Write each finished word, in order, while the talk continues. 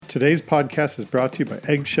Today's podcast is brought to you by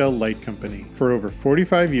Eggshell Light Company. For over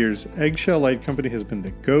 45 years, Eggshell Light Company has been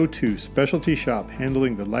the go-to specialty shop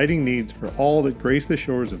handling the lighting needs for all that grace the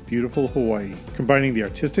shores of beautiful Hawaii. Combining the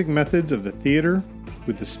artistic methods of the theater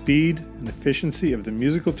with the speed and efficiency of the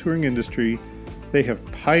musical touring industry, they have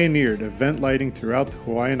pioneered event lighting throughout the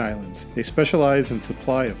Hawaiian Islands. They specialize in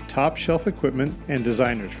supply of top-shelf equipment and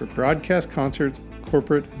designers for broadcast concerts,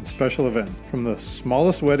 corporate, and special events. From the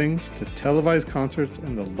smallest weddings to televised concerts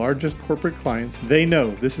and the largest corporate clients, they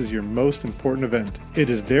know this is your most important event. It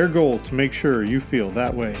is their goal to make sure you feel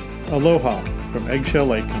that way. Aloha from Eggshell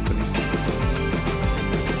Light Company.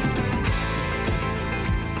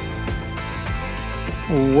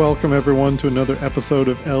 Welcome everyone to another episode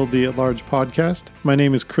of LD at Large podcast. My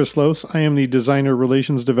name is Chris Lose. I am the Designer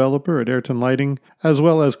Relations Developer at Ayrton Lighting, as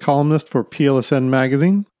well as columnist for PLSN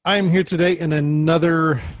Magazine. I am here today in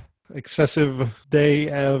another excessive day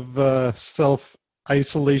of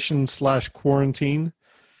self-isolation / quarantine.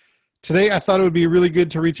 Today I thought it would be really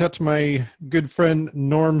good to reach out to my good friend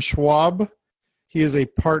Norm Schwab. He is a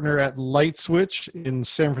partner at Light Switch in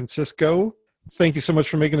San Francisco. Thank you so much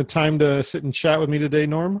for making the time to sit and chat with me today,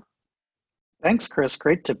 Norm. Thanks, Chris.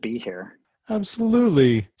 Great to be here.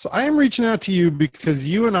 Absolutely. So I am reaching out to you because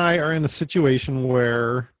you and I are in a situation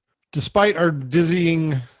where, despite our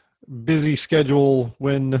busy schedule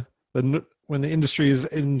when the industry is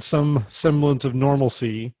in some semblance of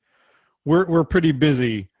normalcy, we're pretty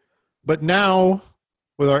busy. But now,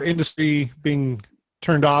 with our industry being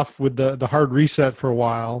turned off with the hard reset for a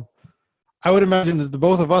while, I would imagine that the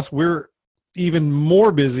both of us, we're even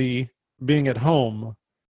more busy being at home.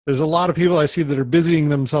 There's a lot of people I see that are busying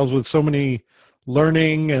themselves with so many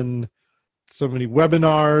learning and so many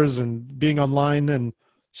webinars and being online and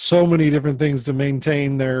so many different things to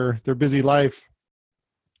maintain their busy life.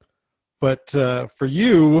 But for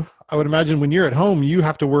you, I would imagine when you're at home, you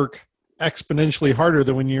have to work exponentially harder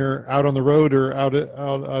than when you're out on the road or out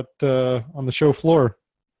on the show floor.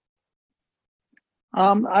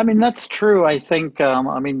 That's true. I think,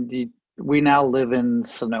 we now live in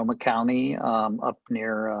Sonoma County, up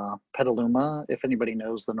near Petaluma. If anybody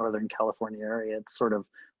knows the Northern California area, it's sort of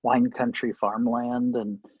wine country farmland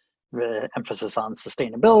and the emphasis on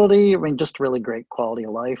sustainability. Just really great quality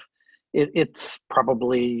of life. It's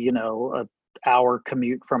probably, an hour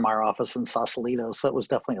commute from our office in Sausalito. So it was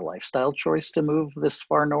definitely a lifestyle choice to move this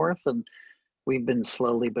far north. And we've been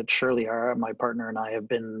slowly but surely, my partner and I have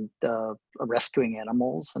been rescuing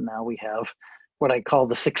animals. And now we have what I call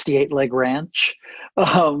the 68-leg ranch,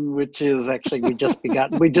 which is actually, we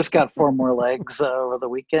just got 4 more legs over the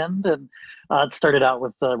weekend. And it started out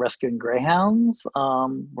with rescuing greyhounds.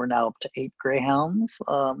 We're now up to 8 greyhounds.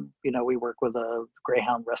 We work with a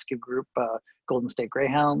greyhound rescue group, Golden State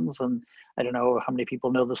Greyhounds. And I don't know how many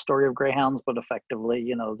people know the story of greyhounds, but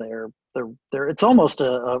effectively, they're it's almost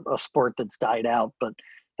a sport that's died out, but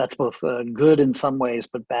that's both good in some ways,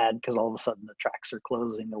 but bad because all of a sudden the tracks are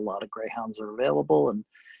closing. A lot of greyhounds are available and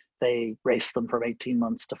they race them from 18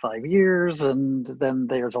 months to 5 years. And then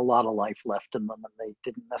there's a lot of life left in them and they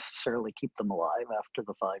didn't necessarily keep them alive after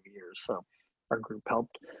the 5 years. So our group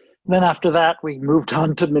helped. Then after that, we moved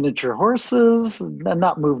on to miniature horses. And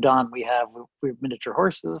not moved on, we have miniature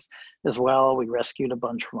horses as well. We rescued a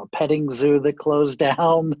bunch from a petting zoo that closed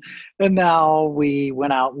down. And now we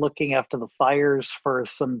went out looking after the fires for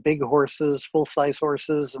some big horses, full-size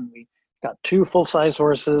horses. And we got 2 full-size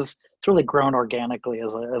horses. It's really grown organically,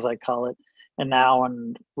 as I call it.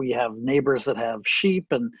 And we have neighbors that have sheep,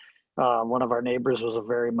 and one of our neighbors was a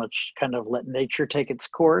very much kind of let nature take its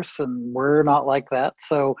course, and we're not like that.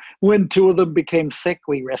 So when 2 of them became sick,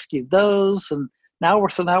 we rescued those, and now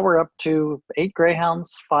we're up to 8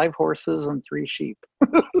 greyhounds, 5 horses, and 3 sheep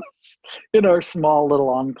in our small little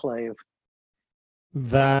enclave.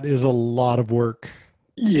 That is a lot of work.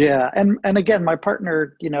 Yeah, and again, my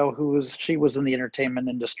partner, she was in the entertainment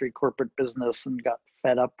industry, corporate business, and got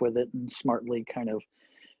fed up with it, and smartly kind of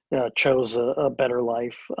chose a better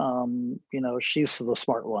life. She's the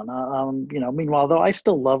smart one. Meanwhile, though, I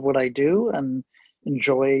still love what I do and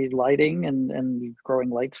enjoy lighting and growing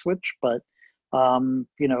Light Switch, but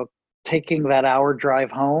taking that hour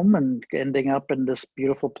drive home and ending up in this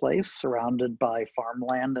beautiful place surrounded by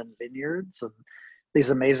farmland and vineyards and these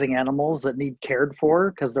amazing animals that need cared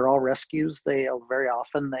for because they're all rescues. They very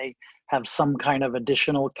often they have some kind of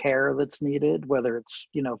additional care that's needed, whether it's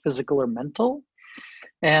physical or mental.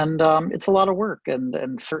 And it's a lot of work.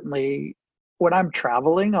 And certainly when I'm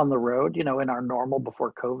traveling on the road, in our normal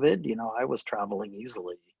before COVID, I was traveling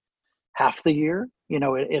easily half the year,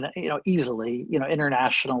 easily,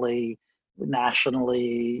 internationally,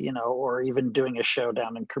 nationally, or even doing a show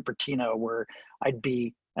down in Cupertino where I'd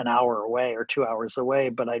be an hour away or 2 hours away,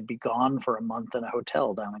 but I'd be gone for a month in a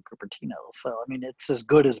hotel down in Cupertino. So, I mean, it's as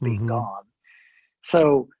good as being Mm-hmm. gone.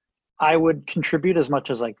 So I would contribute as much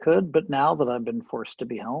as I could, but now that I've been forced to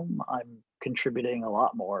be home, I'm contributing a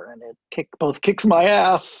lot more, and it both kicks my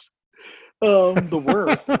ass, the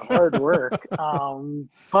work, the hard work,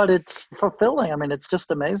 but it's fulfilling. I mean, it's just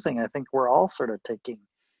amazing. I think we're all sort of taking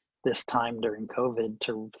this time during COVID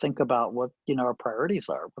to think about what our priorities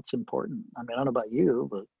are, what's important. I mean, I don't know about you,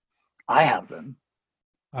 but I have been.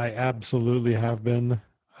 I absolutely have been.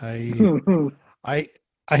 I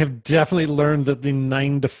I have definitely learned that the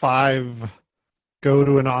 9 to 5 go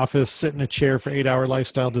to an office, sit in a chair for 8 hour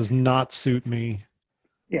lifestyle does not suit me.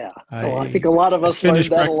 Yeah. Well, I think I a lot of I us learned finish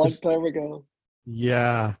that a long breakfast. time ago.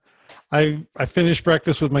 Yeah. I finish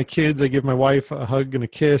breakfast with my kids. I give my wife a hug and a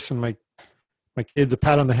kiss, and my kids a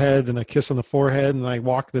pat on the head and a kiss on the forehead, and I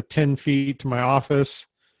walk the 10 feet to my office,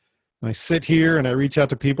 and I sit here and I reach out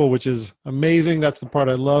to people, which is amazing. That's the part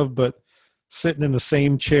I love, but sitting in the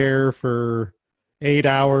same chair for 8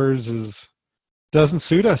 hours is doesn't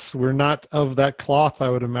suit us. We're not of that cloth, I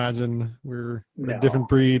would imagine. We're a different No,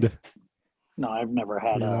 breed, no, I've never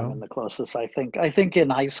had you in know. the closest. I think in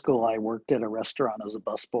high school I worked at a restaurant as a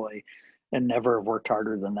busboy and never have worked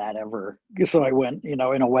harder than that ever. So I went, in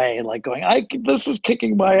a way like going, this is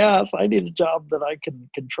kicking my ass. I need a job that I can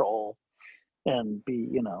control and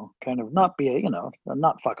be, kind of not be,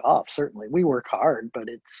 not fuck off. Certainly we work hard, but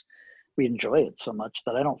we enjoy it so much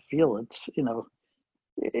that I don't feel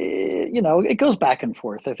it goes back and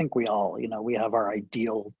forth. I think we all, we have our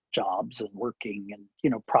ideal jobs and working and,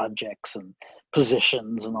 projects and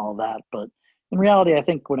positions and all that. But in reality, I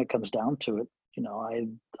think when it comes down to it,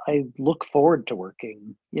 I look forward to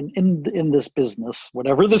working in this business,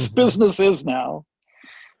 whatever this Hmm. business is now.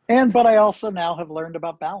 But I also now have learned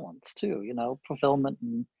about balance too, fulfillment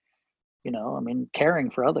and, I mean,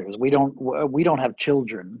 caring for others. We don't have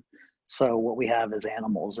children. So what we have is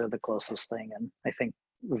animals. They're the closest thing. And I think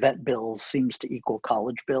vet bills seems to equal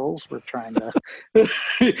college bills. We're trying to,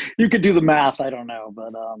 you could do the math. I don't know,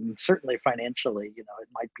 but certainly financially, it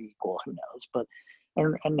might be equal. Who knows? But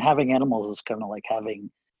and having animals is kind of like having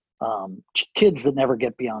kids that never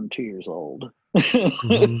get beyond 2 years old.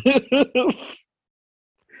 Hmm.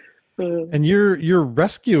 And you're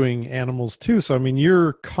rescuing animals too. So I mean,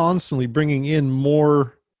 you're constantly bringing in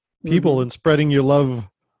more people Mhm. and spreading your love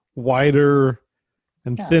wider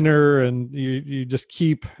and Yeah. thinner, and you just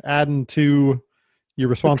keep adding to your It's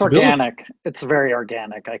responsibility. organic. It's very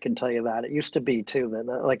organic. I can tell you that. It used to be too that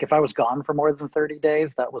like if I was gone for more than 30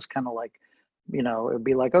 days, that was kind of like, it'd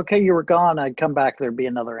be like, okay, you were gone. I'd come back. There'd be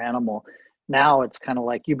another animal. Now it's kind of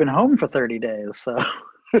like you've been home for 30 days. So,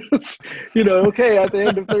 it's, okay, at the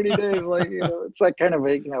end of 30 days, like, it's like kind of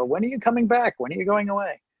a, when are you coming back? When are you going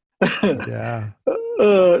away? Yeah.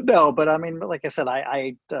 No, but I mean, like I said,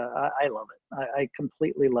 I love it. I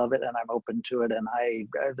completely love it, and I'm open to it. And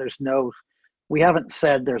there's no, we haven't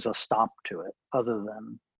said there's a stop to it other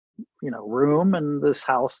than room and this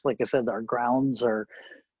house. Like I said, our grounds are,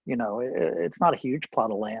 it's not a huge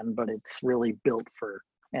plot of land, but it's really built for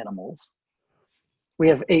animals. We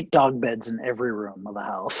have 8 dog beds in every room of the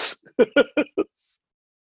house.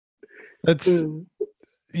 That's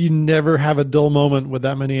you never have a dull moment with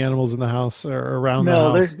that many animals in the house or around the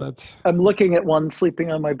No, house. That's I'm looking at one sleeping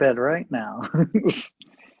on my bed right now.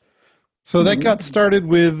 so that got started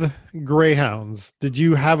with greyhounds. Did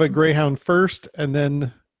you have a greyhound first and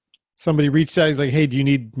then somebody reached out, he's like, "Hey, do you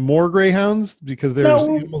need more greyhounds because there's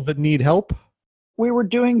No, animals that need help?" we were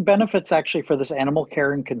doing benefits actually for this animal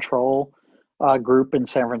care and control group in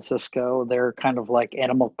San Francisco. They're kind of like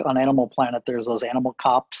Animal Planet. There's those animal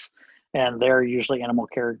cops, and they're usually animal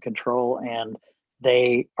care and control, and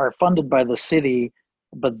they are funded by the city.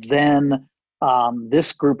 But then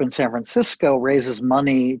this group in San Francisco raises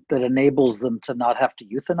money that enables them to not have to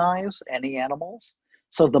euthanize any animals.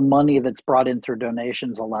 So the money that's brought in through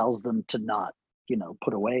donations allows them to not,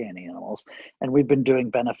 put away any animals. And we've been doing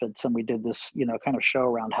benefits, and we did this kind of show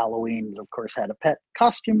around Halloween. Of course, had a pet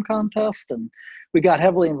costume contest, and we got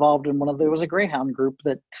heavily involved in there was a greyhound group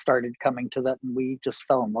that started coming to that, and we just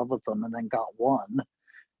fell in love with them and then got one.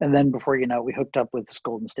 And then before you know it, we hooked up with this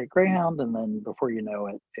Golden State Greyhound, and then before you know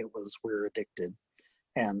it, we're addicted.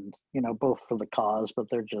 And both for the cause, but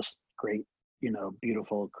they're just great,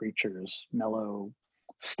 beautiful creatures, mellow,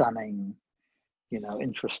 stunning,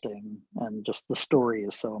 interesting, and just the story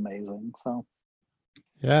is so amazing. So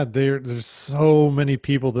Yeah, there's so many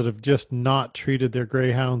people that have just not treated their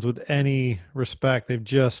greyhounds with any respect. They've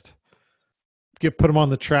just get put them on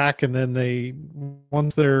the track, and then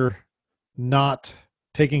once they're not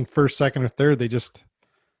taking first, second, or third, they just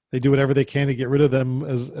they do whatever they can to get rid of them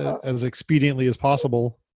Uh, as expediently as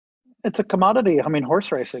possible. it's a commodity. I mean,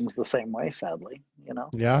 horse racing's the same way, sadly.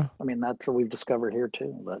 Yeah. I mean, that's what we've discovered here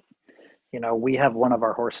too. That we have one of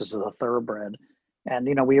our horses is a thoroughbred,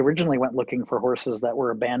 and we originally went looking for horses that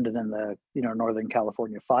were abandoned in the Northern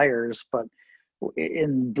California fires, but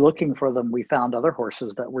in looking for them, we found other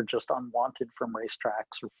horses that were just unwanted from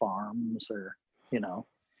racetracks or farms, or you know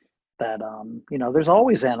that there's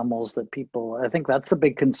always animals that people. I think that's a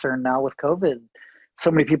big concern now with COVID. So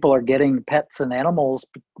many people are getting pets and animals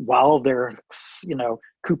while they're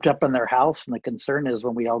cooped up in their house, and the concern is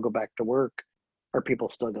when we all go back to work, are people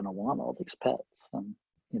still going to want all these pets? And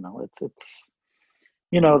it's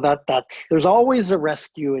that's there's always a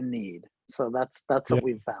rescue in need. So that's Yeah. what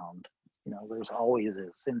we've found. There's always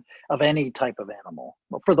is in of any type of animal,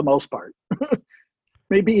 well, for the most part.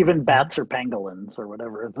 Maybe even bats or pangolins or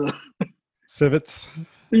whatever. Civets.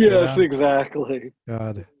 Yes, Yeah. exactly.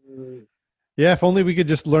 God. Yeah. If only we could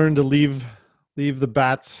just learn to leave the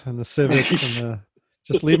bats and the civets and the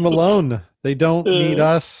just leave them alone. They don't need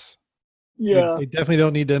us. Yeah. They definitely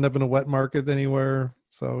don't need to end up in a wet market anywhere.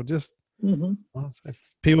 So just Hmm. if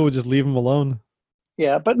people would just leave them alone.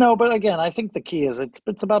 Yeah, but again, I think the key is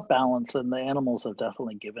it's about balance, and the animals have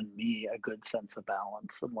definitely given me a good sense of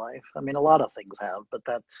balance in life. I mean, a lot of things have, but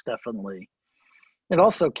that's definitely. It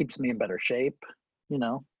also keeps me in better shape. You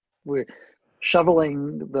know, we're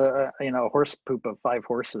shoveling the horse poop of 5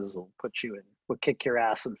 horses will kick your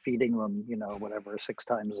ass, and feeding them whatever 6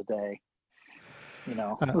 times a day. You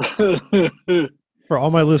know. Uh, for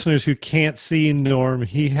all my listeners who can't see Norm,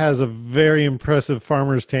 he has a very impressive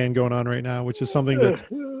farmer's tan going on right now, which is something that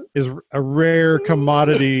is a rare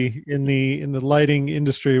commodity in the lighting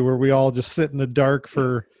industry, where we all just sit in the dark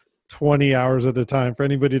for 20 hours at a time. For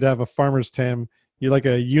anybody to have a farmer's tan, you're like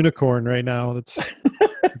a unicorn right now. It's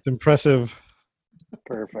impressive.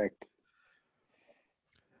 Perfect.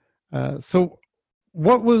 So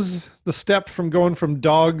what was the step from going from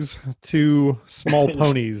dogs to small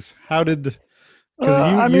ponies? How did, because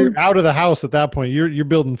I you're mean, out of the house at that point. You're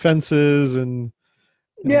building fences yeah, and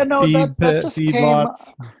no, that just feed came.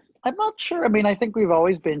 lots. I'm not sure. I mean, I think we've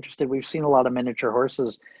always been interested. We've seen a lot of miniature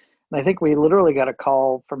horses, and I think we literally got a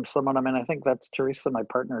call from someone. I mean, I think that's Teresa, my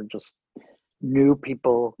partner, just knew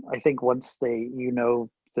people. I think once the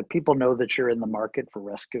people know that you're in the market for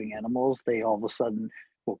rescuing animals, they all of a sudden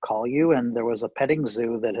will call you. And there was a petting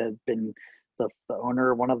zoo that had been the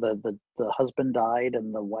owner, one of the husband died,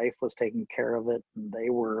 and the wife was taking care of it, and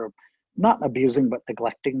they were not abusing but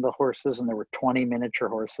neglecting the horses, and there were 20 miniature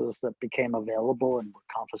horses that became available and were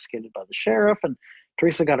confiscated by the sheriff. And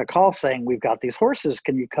Teresa got a call saying, we've got these horses,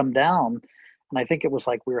 can you come down? And I think it was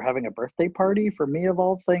like we were having a birthday party for me, of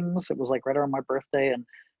all things. It was like right around my birthday, and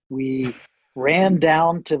we ran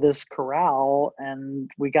down to this corral,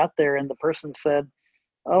 and we got there, and the person said,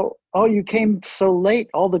 oh, you came so late,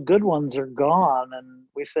 all the good ones are gone. And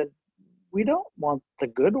we said, we don't want the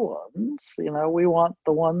good ones. We want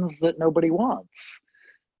the ones that nobody wants.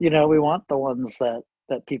 We want the ones that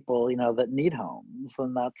people that need homes.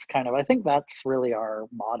 And that's kind of, I think that's really our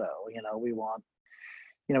motto. We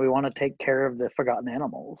want to take care of the forgotten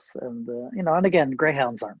animals. And and again,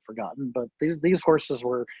 greyhounds aren't forgotten, but these horses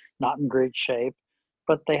were not in great shape,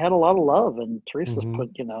 but they had a lot of love. And Hmm.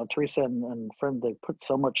 Teresa and friend, they put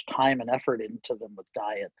so much time and effort into them with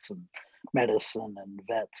diets and medicine and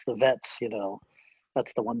vets. The vets,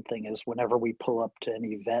 that's the one thing, is whenever we pull up to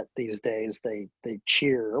any vet these days, they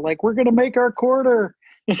cheer like, we're gonna make our quarter.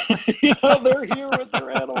 They're here with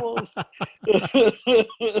their animals.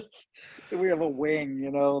 We have a wing,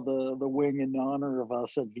 the wing in honor of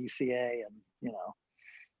us at VCA, and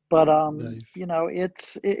but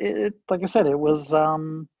Nice. it like I said, it was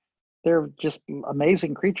they're just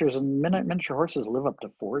amazing creatures, and miniature horses live up to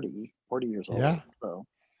 40 years Yeah. old. So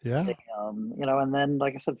Yeah. they, and then,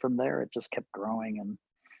 like I said, from there it just kept growing. And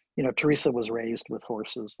Teresa was raised with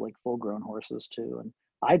horses, like full grown horses too, and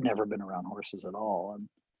I'd never been around horses at all. And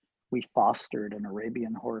we fostered an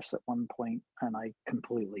Arabian horse at one point, and I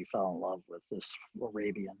completely fell in love with this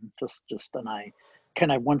Arabian. Just and I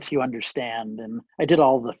kind of, once you understand, and I did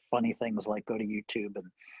all the funny things like go to YouTube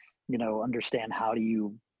and understand how do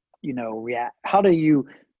you react, how do you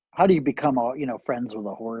become friends with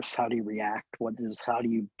a horse, how do you react, how do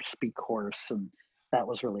you speak horse. And that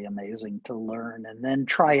was really amazing to learn, and then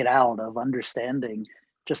try it out, of understanding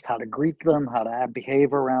just how to greet them, how to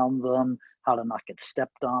behave around them, how to not get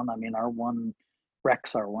stepped on. I mean, our one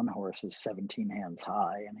horse is 17 hands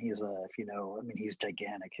high, and he's I mean, he's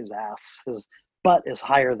gigantic. His butt is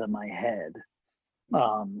higher than my head.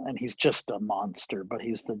 And he's just a monster, but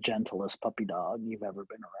he's the gentlest puppy dog you've ever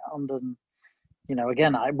been around. And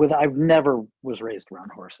again, I've never was raised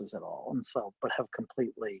around horses at all, and so but have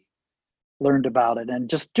completely learned about it. And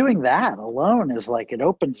just doing that alone is like it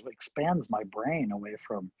expands my brain away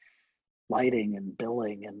from lighting and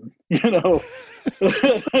billing and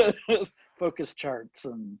focus charts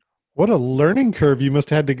and What a learning curve you must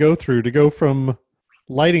have had to go through to go from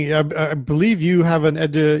lighting. I believe you have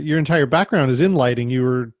your entire background is in lighting.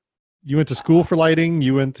 You went to school for lighting.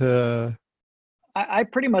 You went to. I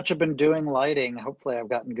pretty much have been doing lighting. Hopefully I've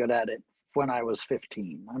gotten good at it when I was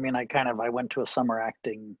 15. I mean, I went to a summer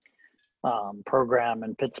acting program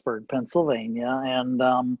in Pittsburgh, Pennsylvania,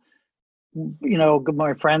 and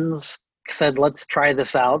my friends said, let's try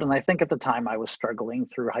this out. And I think at the time I was struggling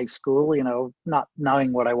through high school, not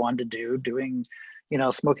knowing what I wanted to do, doing,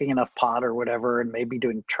 smoking enough pot or whatever, and maybe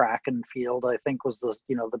doing track and field, I think was the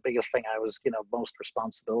biggest thing I was, most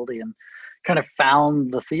responsibility, and kind of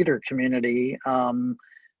found the theater community.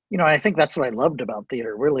 I think that's what I loved about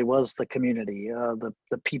theater really was the community,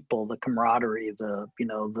 the people, the camaraderie,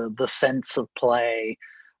 the sense of play,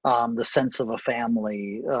 the sense of a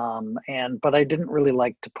family. But I didn't really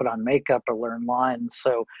like to put on makeup or learn lines.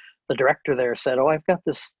 So the director there said, "Oh, I've got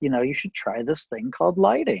this, you should try this thing called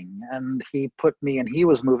lighting." And he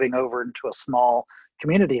was moving over into a small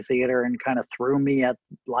community theater and kind of threw me at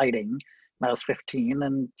lighting. I was 15,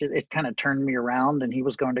 and it kind of turned me around. And he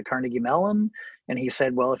was going to Carnegie Mellon, and he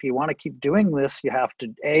said, "Well, if you want to keep doing this, you have to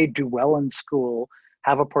do well in school,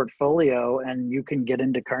 have a portfolio, and you can get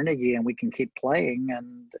into Carnegie, and we can keep playing."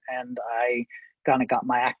 And I kind of got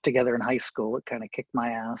my act together in high school. It kind of kicked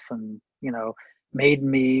my ass, and made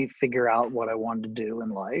me figure out what I wanted to do in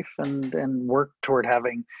life, and work toward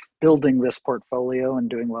building this portfolio and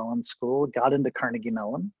doing well in school. Got into Carnegie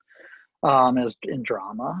Mellon as in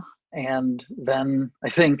drama. And then I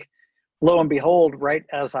think, lo and behold, right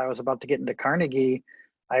as I was about to get into Carnegie,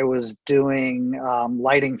 I was doing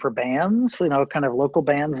lighting for bands, kind of local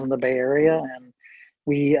bands in the Bay Area. And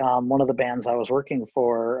one of the bands I was working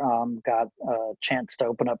for got a chance to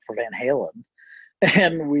open up for Van Halen.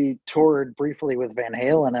 And we toured briefly with Van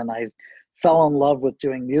Halen, and I fell in love with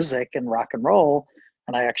doing music and rock and roll.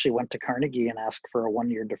 And I actually went to Carnegie and asked for a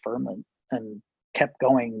 1-year deferment, and kept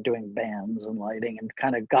going doing bands and lighting, and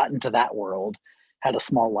kind of got into that world. Had a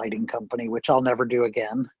small lighting company, which I'll never do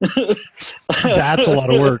again. That's a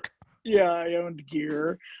lot of work. Yeah, I owned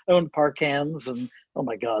gear, I owned park hands, and oh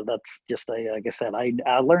my God, that's just like I said,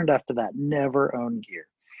 I learned after that, never own gear.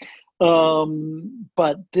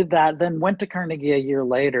 But did that, then went to Carnegie a year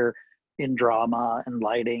later in drama and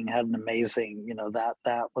lighting, had an amazing,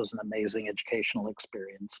 that was an amazing educational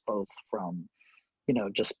experience, both from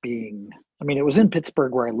just being, I mean, it was in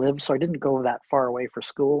Pittsburgh where I lived, so I didn't go that far away for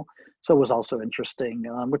school. So it was also interesting,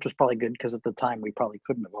 which was probably good because at the time we probably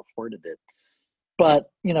couldn't have afforded it. But,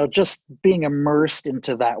 just being immersed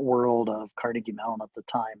into that world of Carnegie Mellon at the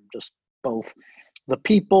time, just both the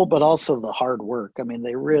people, but also the hard work. I mean,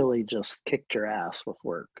 they really just kicked your ass with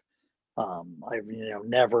work. I've,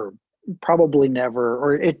 probably never,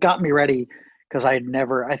 or it got me ready because I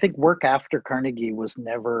think work after Carnegie was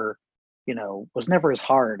never as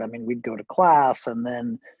hard. I mean, we'd go to class and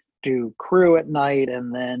then do crew at night,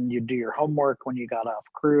 and then you do your homework when you got off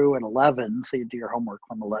crew at 11. So you do your homework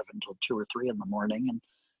from 11 till 2 or 3 in the morning, and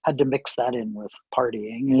had to mix that in with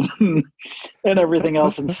partying and everything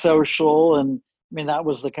else, and social. And I mean, that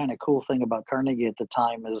was the kind of cool thing about Carnegie at the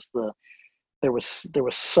time, is there was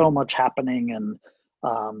so much happening,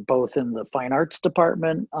 and both in the fine arts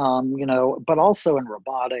department, but also in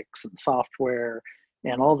robotics and software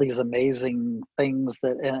and all these amazing things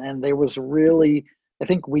and there was really, I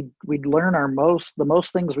think we'd learn the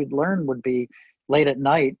most things we'd learn would be late at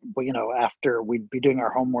night, after we'd be doing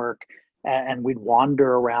our homework, and we'd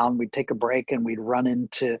wander around, we'd take a break, and we'd run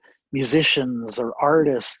into musicians or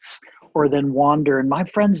artists, or then wander. And my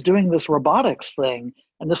friend's doing this robotics thing,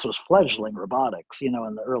 and this was fledgling robotics, in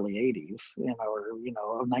the early 80s,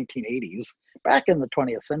 or 1980s, back in the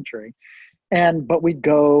 20th century. But we'd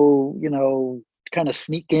go, kind of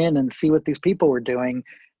sneak in and see what these people were doing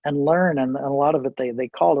and learn. And a lot of it, they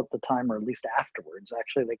called at the time, or at least afterwards,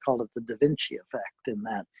 actually, they called it the Da Vinci effect, in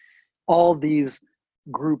that all these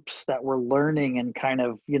groups that were learning and kind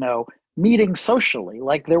of, meeting socially,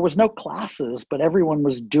 like there was no classes, but everyone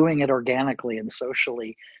was doing it organically and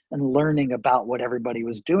socially, and learning about what everybody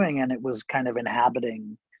was doing. And it was kind of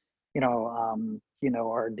inhabiting,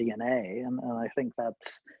 our DNA. And I think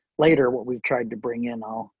that's later what we've tried to bring in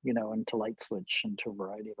into Light Switch and to a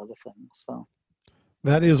variety of other things. So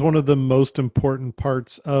That is one of the most important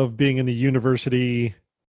parts of being in the university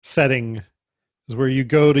setting, is where you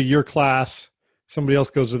go to your class, somebody else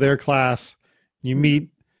goes to their class, you meet,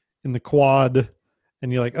 in the quad,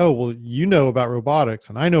 and you're like, oh, well, you know about robotics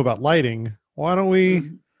and I know about lighting. Why don't we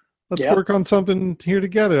Mhm. let's Yep. work on something here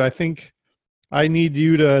together? I think I need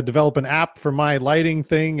you to develop an app for my lighting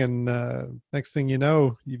thing, and next thing you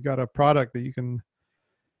know, you've got a product that you can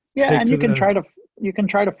Yeah, take and to the. you can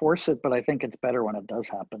try to force it, but I think it's better when it does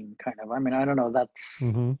happen, kind of. I mean, I don't know.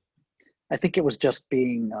 Mhm. I think it was just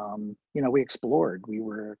being, we explored, we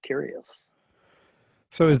were curious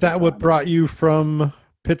So is at the that what time. brought you from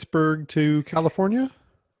Pittsburgh to California?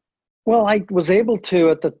 Well, I was able to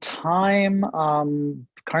at the time.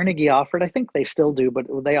 Carnegie offered, I think they still do, but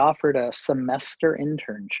they offered a semester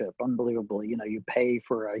internship. Unbelievable. You pay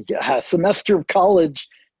for a semester of college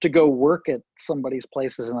to go work at somebody's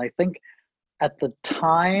places. And I think at the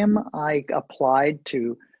time I applied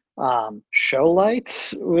to show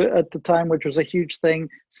lights at the time, which was a huge thing,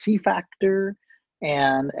 C Factor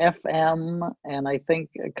and FM. And I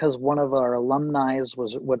think because one of our alumni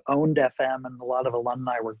was what owned FM and a lot of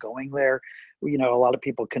alumni were going there, a lot of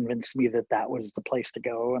people convinced me that that was the place to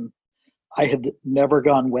go. And I had never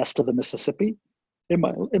gone west of the Mississippi in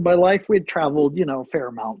my life. We'd traveled, a fair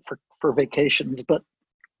amount for vacations, but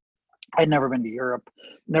I'd never been to Europe,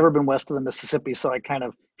 never been west of the Mississippi. So I kind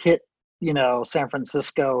of hit, San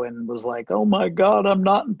Francisco and was like, oh my God, I'm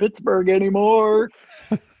not in Pittsburgh anymore.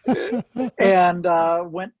 And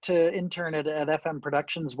went to intern at FM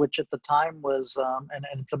Productions, which at the time was, and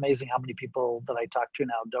it's amazing how many people that I talk to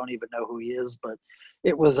now don't even know who he is, but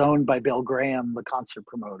it was owned by Bill Graham, the concert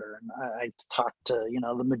promoter. And I talked to,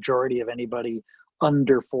 the majority of anybody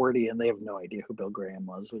under 40, and they have no idea who Bill Graham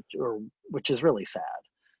was, which is really sad.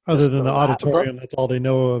 Other Just than the auditorium, that's all they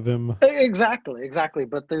know of him. exactly.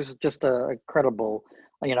 But there's just a credible,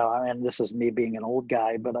 and this is me being an old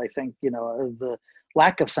guy, but I think, the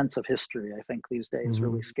lack of sense of history, I think these days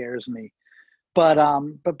really Mhm. scares me. But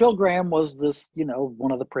Bill Graham was this,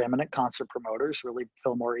 one of the preeminent concert promoters, really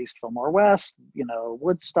Fillmore East, Fillmore West,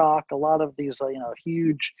 Woodstock, a lot of these,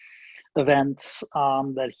 huge events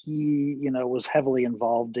that he, was heavily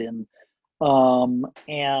involved in.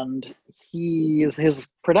 And his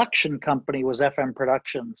production company was FM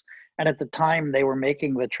Productions, and at the time they were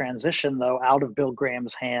making the transition though out of Bill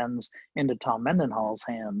Graham's hands into Tom Mendenhall's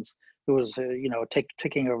hands, who was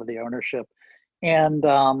taking over the ownership. And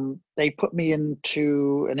they put me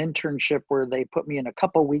into an internship where they put me in a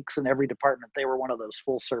couple weeks in every department. They were one of those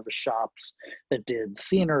full service shops that did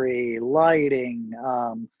scenery, lighting,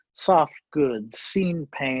 soft goods, scene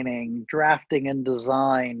painting, drafting and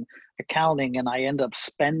design, accounting. And I end up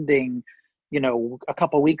spending, a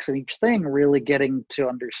couple weeks in each thing, really getting to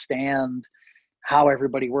understand how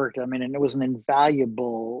everybody worked. I mean, and it was an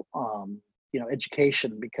invaluable,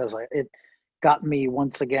 education because it got me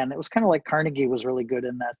once again. It was kind of like Carnegie was really good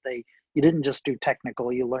in that you didn't just do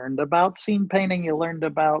technical. You learned about scene painting. You learned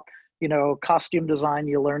about, costume design.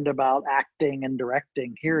 You learned about acting and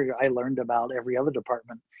directing. Here, I learned about every other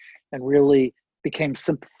department, and really became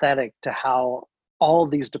sympathetic to how all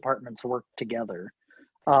these departments work together.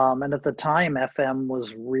 And at the time, FM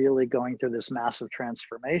was really going through this massive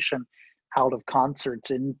transformation out of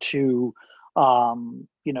concerts into,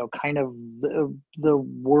 kind of the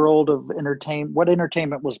world of entertainment, what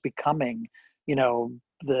entertainment was becoming,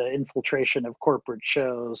 the infiltration of corporate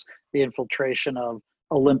shows, the infiltration of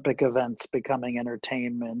Olympic events becoming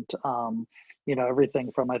entertainment,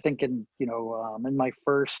 everything from, I think in my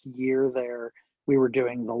first year there, we were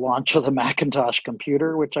doing the launch of the Macintosh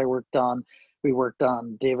computer, which I worked on. We worked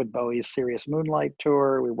on David Bowie's Serious Moonlight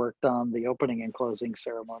Tour. We worked on the opening and closing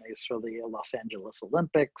ceremonies for the Los Angeles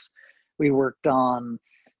Olympics. We worked on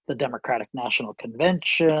the Democratic National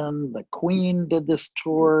Convention. The Queen did this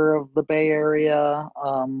tour of the Bay Area.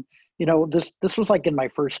 This was like in my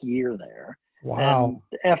first year there, and Wow.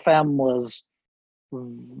 FM was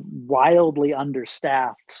wildly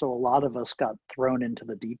understaffed, so a lot of us got thrown into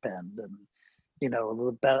the deep end. And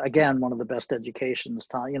again, one of the best educations.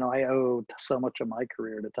 Tom, I owe so much of my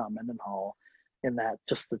career to Tom Mendenhall, in that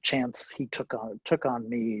just the chance he took on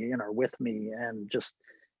me, with me, and just,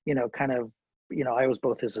 kind of, I was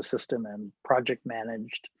both his assistant and project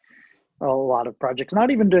managed a lot of projects.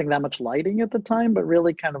 Not even doing that much lighting at the time, but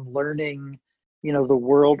really kind of learning, the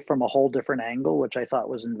world from a whole different angle, which I thought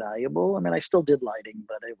was invaluable. I mean, I still did lighting,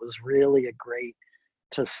 but it was really a great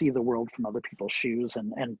to see the world from other people's shoes,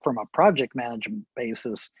 and from a project management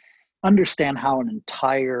basis, understand how an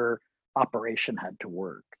entire operation had to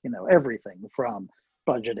work. Everything from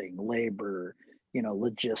budgeting, labor,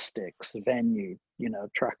 logistics, venue,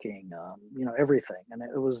 trucking, everything. And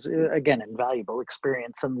it was, again, invaluable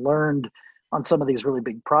experience, and learned on some of these really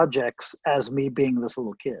big projects as me being this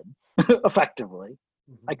little kid, effectively.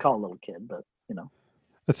 I Mhm. call a little kid, but.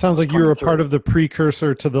 It sounds was like you were a part 23. of the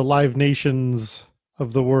precursor to the Live Nations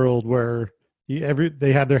of the world, where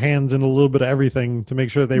they had their hands in a little bit of everything to make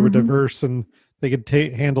sure they were Hmm. diverse and they could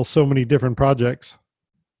handle so many different projects.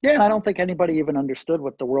 Yeah, and I don't think anybody even understood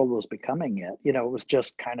what the world was becoming yet. It was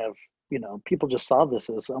just kind of, people just saw this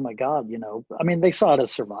as, oh my God, I mean, they saw it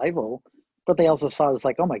as survival, but they also saw it as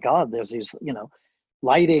like, oh my God, there's these,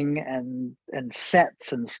 lighting and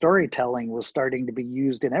sets and storytelling was starting to be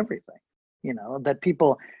used in everything, that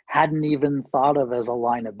people hadn't even thought of as a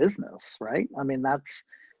line of business, right? I mean, it's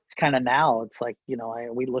kind of now, it's like,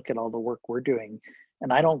 we look at all the work we're doing,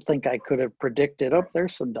 and I don't think I could have predicted, oh,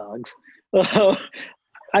 there's some dogs.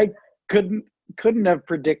 I couldn't couldn't have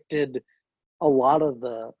predicted a lot of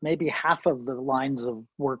the maybe half of the lines of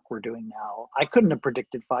work we're doing now. I couldn't have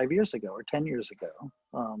predicted 5 years ago or 10 years ago.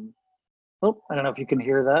 Oh, I don't know if you can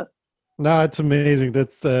hear that. No, it's amazing.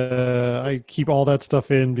 That I keep all that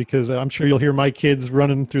stuff in because I'm sure you'll hear my kids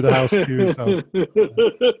running through the house too. So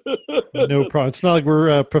no problem. It's not like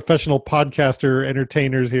we're professional podcaster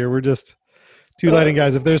entertainers here. We're just two lighting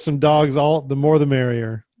guys. If there's some dogs, all the more the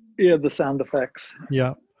merrier. Yeah, the sound effects.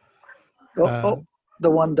 Yeah. Oh, Uh, oh, the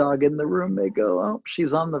one dog in the room may go, oh,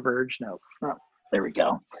 she's on the verge. No, oh, there we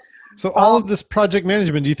go. so all of Um, this project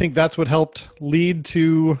management, do you think that's what helped lead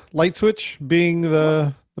to Light Switch being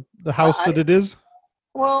well, the house I, that it is?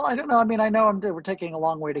 Well, I don't know. I mean, I know we're taking a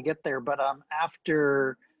long way to get there, but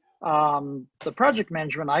after the project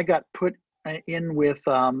management, I got put in with,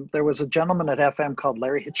 there was a gentleman at FM called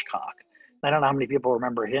Larry Hitchcock. I don't know how many people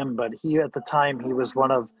remember him, but he, at the time, he was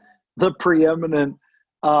one of the preeminent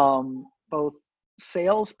both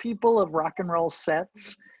salespeople of rock and roll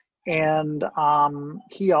sets, and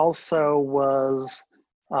he also was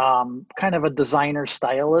kind of a designer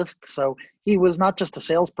stylist. So he was not just a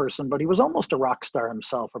salesperson, but he was almost a rock star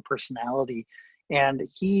himself, a personality. And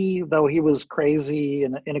he, though he was crazy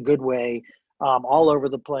in a good way, all over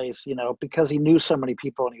the place, because he knew so many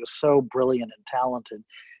people and he was so brilliant and talented.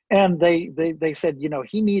 And they said,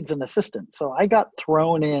 he needs an assistant. So I got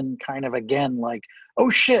thrown in kind of again, like, oh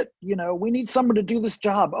shit, we need someone to do this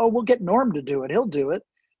job. Oh, we'll get Norm to do it. He'll do it.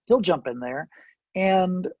 He'll jump in there.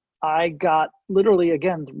 And I got literally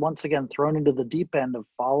once again thrown into the deep end of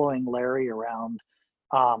following Larry around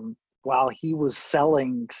while he was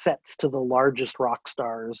selling sets to the largest rock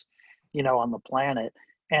stars, on the planet.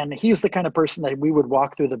 And he's the kind of person that we would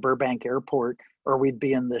walk through the Burbank airport, or we'd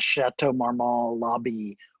be in the Chateau Marmont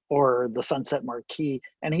lobby or the Sunset Marquis,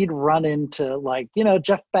 and he'd run into, like,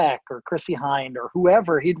 Jeff Beck or Chrissy Hind or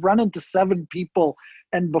whoever. He'd run into 7 people,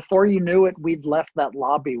 and before you knew it, we'd left that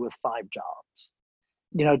lobby with 5 jobs,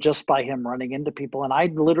 just by him running into people. And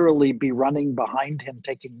I'd literally be running behind him,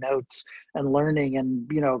 taking notes and learning,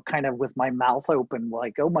 and, kind of with my mouth open,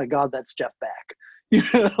 like, oh my God, that's Jeff Beck.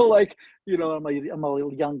 Like, I'm a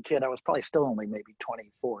young kid. I was probably still only maybe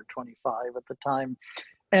 24, 25 at the time.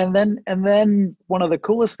 And then one of the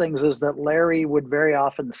coolest things is that Larry would very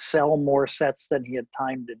often sell more sets than he had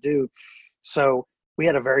time to do. So we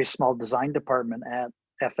had a very small design department at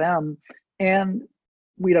FM, and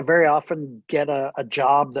we'd very often get a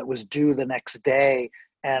job that was due the next day.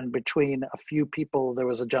 And between a few people, there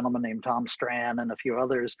was a gentleman named Tom Strand and a few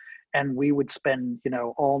others, and we would spend,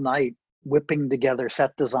 all night whipping together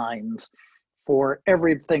set designs for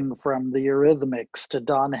everything from the Eurythmics to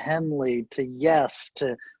Don Henley to Yes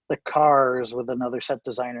to the Cars, with another set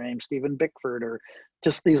designer named Stephen Bickford, or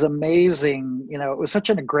just these amazing, it was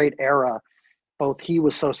such a great era. Both he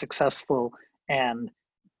was so successful, and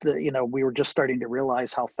we were just starting to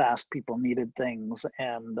realize how fast people needed things.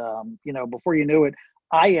 And before you knew it,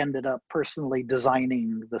 I ended up personally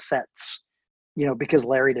designing the sets, because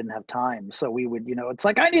Larry didn't have time. So we would, it's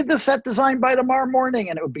like, I need this set designed by tomorrow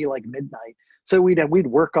morning, and it would be like midnight. So we'd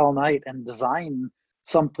work all night and design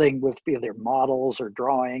something with either models or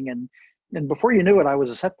drawing, and before you knew it, I was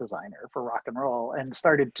a set designer for rock and roll, and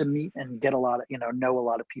started to meet and get a lot of, know a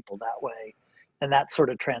lot of people that way. And that sort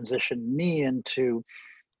of transitioned me into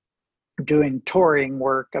doing touring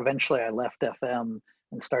work. Eventually I left FM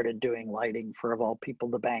and started doing lighting for, of all people,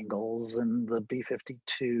 the Bangles and the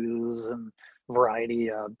B-52s and variety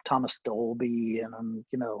of Thomas Dolby. And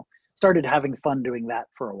started having fun doing that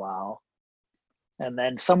for a while. And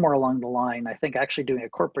then somewhere along the line, I think actually doing a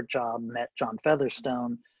corporate job, met John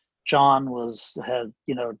Featherstone. John was the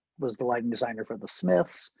lighting designer for the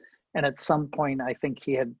Smiths. And at some point, I think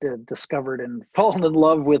he had discovered and fallen in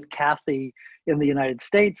love with Kathy in the United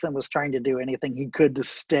States, and was trying to do anything he could to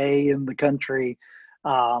stay in the country.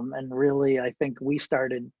 And really, I think we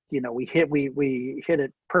started, we hit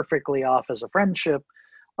it perfectly off as a friendship.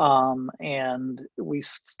 And we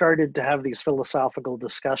started to have these philosophical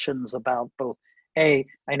discussions about both A,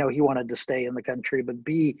 I know he wanted to stay in the country, but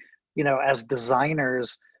B, as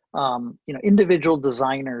designers, individual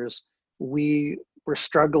designers, we were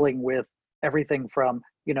struggling with everything from,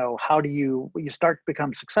 how do you start to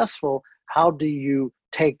become successful? How do you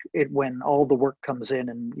take it when all the work comes in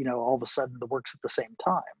and, all of a sudden the work's at the same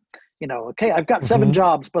time? Okay, I've got 7 Mm-hmm.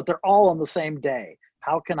 jobs, but they're all on the same day.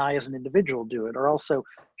 How can I, as an individual, do it? Or also,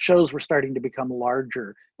 shows were starting to become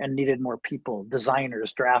larger and needed more people,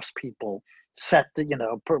 designers, drafts people,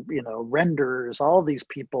 renderers, all these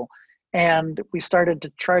people. And we started to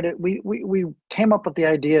try to, we came up with the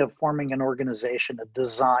idea of forming an organization, a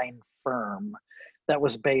design firm that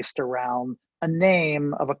was based around a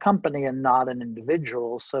name of a company and not an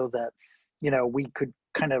individual, so that, we could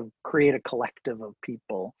kind of create a collective of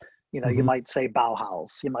people. You Mm-hmm. might say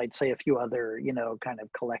Bauhaus, you might say a few other, kind of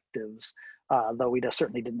collectives, though we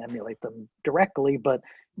certainly didn't emulate them directly. But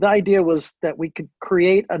the idea was that we could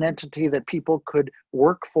create an entity that people could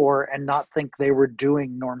work for and not think they were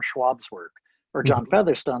doing Norm Schwab's work or John Mm-hmm.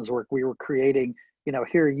 Featherstone's work. We were creating,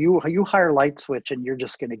 here you hire Light Switch and you're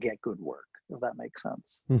just going to get good work, if that makes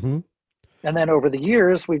sense. Mm-hmm. And then over the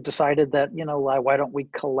years, we've decided that, why don't we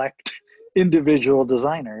collect individual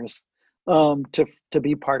designers, to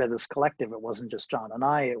be part of this collective? It wasn't just John and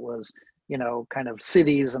I, it was, kind of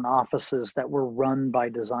cities and offices that were run by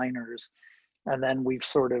designers. And then we've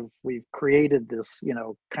created this,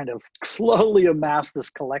 kind of slowly amassed this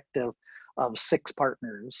collective of 6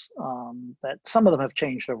 partners, that some of them have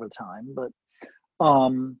changed over time, but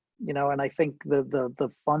and I think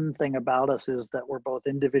the fun thing about us is that we're both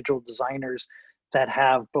individual designers that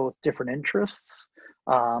have both different interests.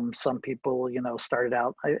 Some people, started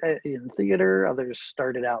out in theater, others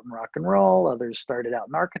started out in rock and roll, others started out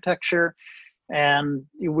in architecture, and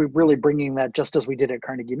we're really bringing that, just as we did at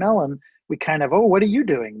Carnegie Mellon. We kind of, oh, what are you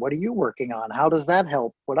doing? What are you working on? How does that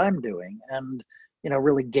help what I'm doing? And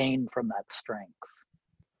really gain from that strength.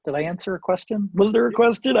 Did I answer a question? Was there a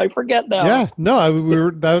question? I forget now. Yeah, no, we were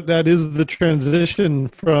that is the transition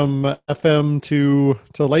from FM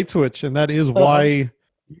to Light Switch, and that is why Uh-huh.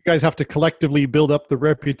 you guys have to collectively build up the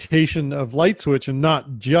reputation of Light Switch and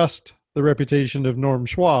not just the reputation of Norm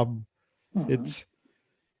Schwab. Mhm. It's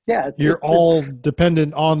Yeah, you're all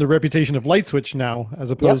dependent on the reputation of Light Switch now, as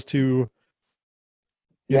yep. opposed to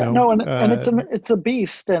Yeah, no, and uh, it's a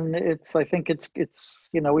beast, and I think it's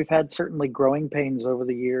we've had certainly growing pains over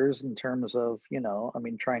the years in terms of, I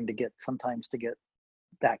mean, trying to get sometimes to get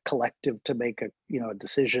that collective to make a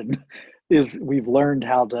decision. Is we've learned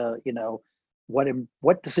how to,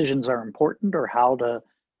 what decisions are important, or how to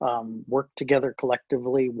work together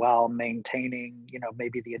collectively while maintaining,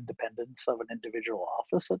 maybe the independence of an individual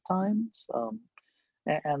office at times.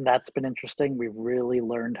 And that's been interesting. We've really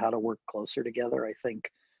learned how to work closer together. I think,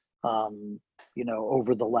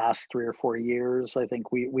 over the last 3 or 4 years, I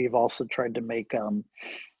think we've also tried to make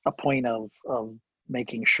a point of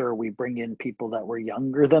making sure we bring in people that were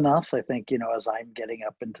younger than us. I think, as I'm getting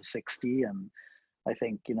up into 60, and I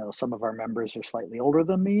think, some of our members are slightly older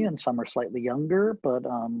than me and some are slightly younger, but,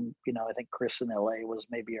 I think Chris in LA was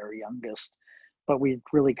maybe our youngest. But we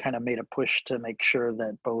really kind of made a push to make sure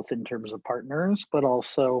that both in terms of partners, but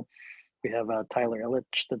also we have Tyler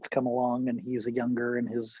Illich that's come along, and he's a younger, and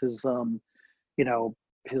you know,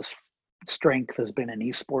 his strength has been in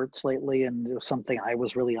esports lately, and it was something I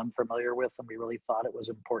was really unfamiliar with, and we really thought it was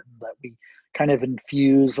important that we kind of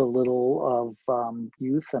infuse a little of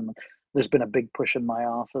youth. And there's been a big push in my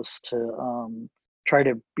office to try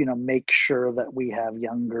to, make sure that we have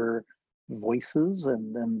younger voices,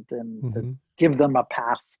 and mhm. give them a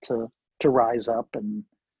path to rise up and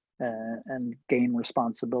gain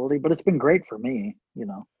responsibility. But it's been great for me.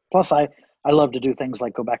 Plus I love to do things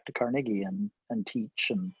like go back to Carnegie and teach,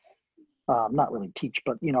 and not really teach,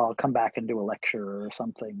 but I'll come back and do a lecture or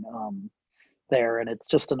something there, and it's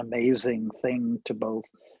just an amazing thing to both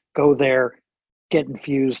go there, get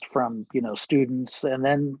infused from students, and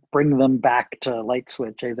then bring them back to Light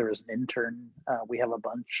Switch either as an intern. We have a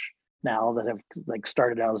bunch now that have like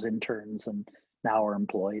started out as interns and now are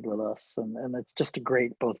employed with us, and it's just a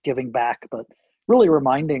great both giving back, but really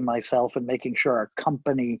reminding myself and making sure our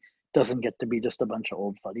company doesn't get to be just a bunch of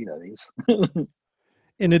old fuddy-duddies.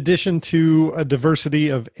 In addition to a diversity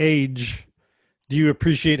of age, do you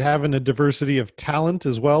appreciate having a diversity of talent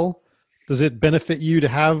as well? Does it benefit you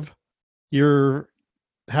to your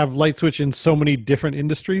have Light Switch in so many different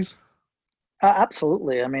industries?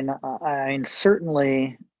 Absolutely. I mean,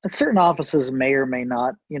 certainly, certain offices may or may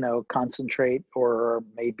not, concentrate or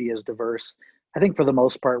may be as diverse. I think for the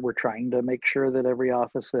most part, we're trying to make sure that every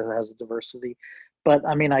office has a diversity. But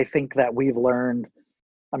I mean, I think that we've learned.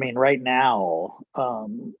 I mean, right now,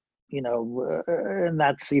 and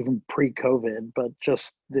that's even pre-COVID, but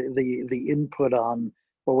just the input on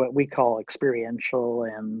what we call experiential,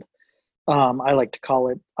 and I like to call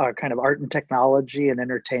it kind of art and technology and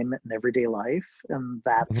entertainment in everyday life. And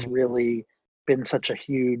that's Mhm. really been such a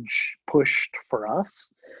huge push for us.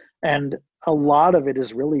 And a lot of it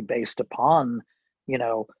is really based upon, you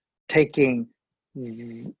know, taking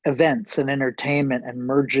events and entertainment and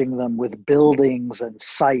merging them with buildings and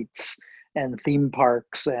sites and theme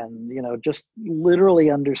parks, and, just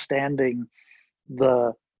literally understanding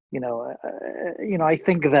the, I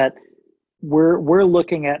think that we're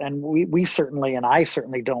looking at, and we certainly, and I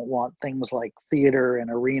certainly don't want things like theater and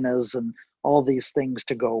arenas and all these things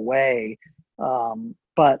to go away.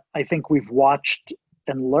 But I think we've watched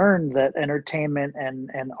and learned that entertainment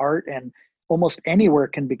and art and almost anywhere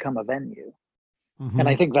can become a venue. And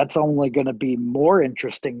I Mhm. think that's only going to be more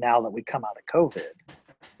interesting now that we come out of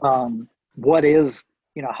COVID. What is,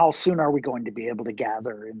 how soon are we going to be able to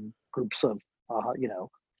gather in groups of, uh, you know,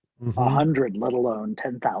 Mhm. 100, let alone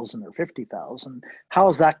 10,000 or 50,000? How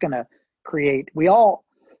is that going to create? We all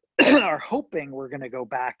are hoping we're going to go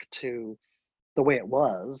back to the way it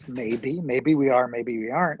was. Maybe we are, maybe we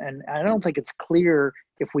aren't. And I don't think it's clear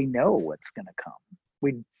if we know what's going to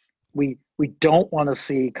come. We, we don't want to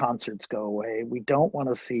see concerts go away. We don't want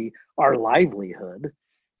to see our livelihood.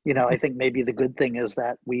 I think maybe the good thing is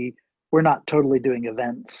that we're not totally doing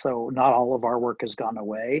events, so not all of our work has gone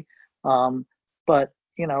away. But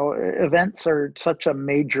events are such a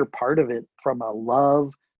major part of it, from a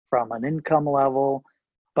love, from an income level.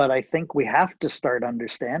 But I think we have to start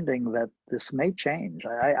understanding that this may change.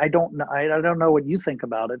 I don't know. I don't know what you think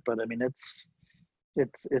about it, but I mean,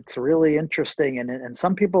 it's really interesting, and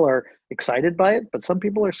some people are excited by it, but some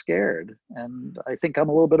people are scared, and I think I'm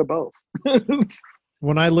a little bit of both.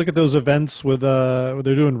 When I look at those events where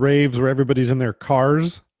they're doing raves where everybody's in their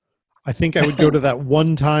cars, I think I would go to that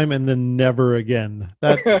one time and then never again.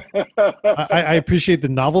 That I appreciate the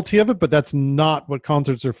novelty of it, but that's not what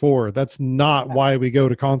concerts are for. That's not why we go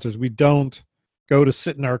to concerts. We don't go to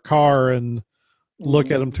sit in our car and look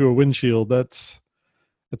at Mhm. them through a windshield. It's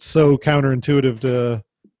so counterintuitive to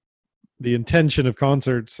the intention of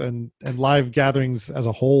concerts and live gatherings as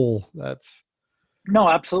a whole. That's No,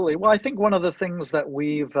 absolutely. Well, I think one of the things that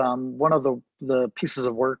one of the pieces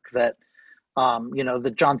of work that,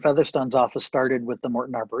 the John Featherstone's office started with the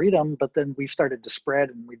Morton Arboretum, but then we've started to spread,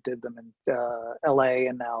 and we did them in LA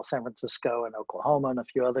and now San Francisco and Oklahoma and a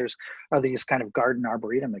few others, are these kind of garden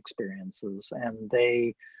arboretum experiences. And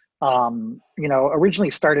they,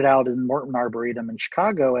 originally started out in Morton Arboretum in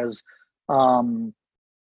Chicago as, um,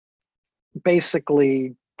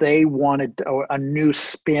 basically they wanted a new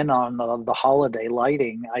spin on the holiday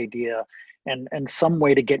lighting idea, and some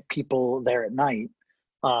way to get people there at night,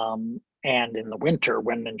 and in the winter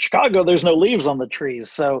when in Chicago there's no leaves on the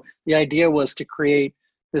trees. So the idea was to create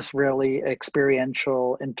this really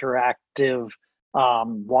experiential, interactive,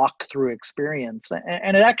 walk through experience,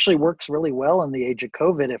 and it actually works really well in the age of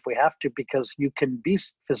COVID if we have to, because you can be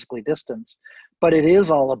physically distanced, but it is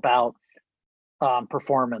all about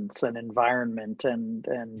performance and environment and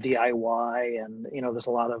DIY, and there's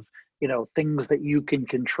a lot of things that you can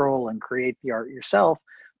control and create the art yourself,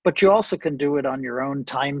 but you also can do it on your own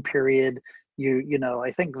time period.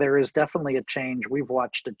 I think there is definitely a change. We've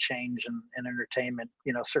watched a change in entertainment,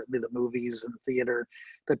 certainly the movies and theater,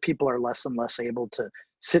 that people are less and less able to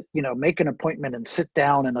sit, make an appointment and sit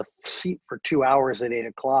down in a seat for 2 hours at 8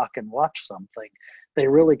 o'clock and watch something. They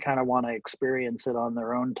really kind of want to experience it on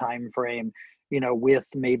their own time frame, with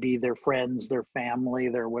maybe their friends, their family,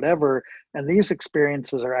 their whatever. And these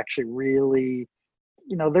experiences are actually really,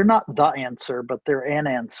 they're not the answer, but they're an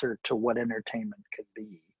answer to what entertainment could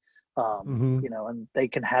be. mhm. And they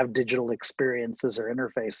can have digital experiences or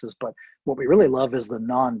interfaces, but what we really love is the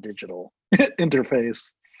non-digital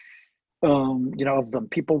interface, of them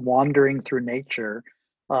people wandering through nature,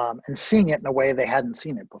 and seeing it in a way they hadn't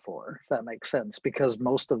seen it before, if that makes sense, because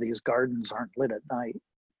most of these gardens aren't lit at night.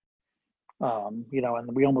 And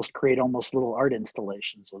we almost create almost little art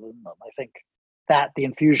installations within them. I think that the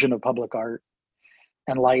infusion of public art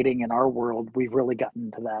and lighting in our world, we've really gotten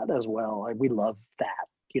to that as well. We love that,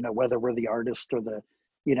 whether we're the artists or the,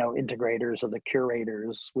 integrators or the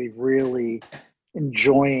curators, we've really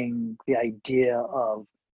enjoying the idea of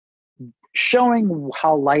showing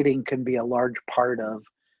how lighting can be a large part of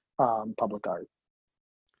public art.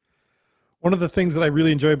 One of the things that I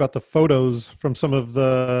really enjoy about the photos from some of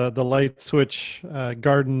the light switch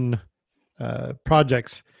garden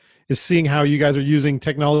projects is seeing how you guys are using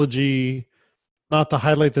technology not to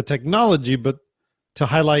highlight the technology, but to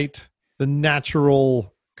highlight the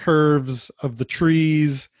natural curves of the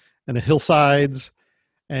trees and the hillsides.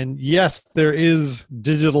 And yes, there is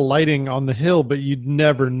digital lighting on the hill, but you'd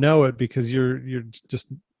never know it because you're just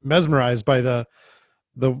mesmerized by the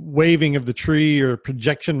waving of the tree or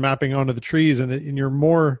projection mapping onto the trees, and you're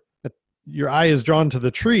more, your eye is drawn to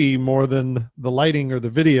the tree more than the lighting or the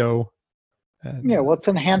video. And What's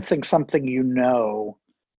enhancing something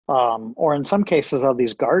or in some cases of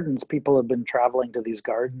these gardens, people have been traveling to these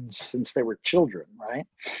gardens since they were children, right?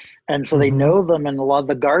 And so they Mhm. know them, and a lot of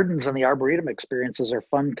the gardens and the arboretum experiences are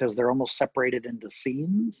fun because they're almost separated into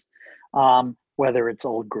scenes, whether it's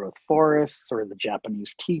old growth forests or the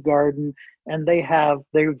Japanese tea garden, and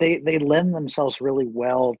they lend themselves really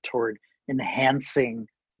well toward enhancing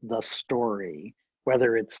the story,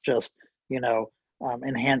 whether it's just you know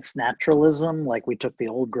enhanced naturalism, like we took the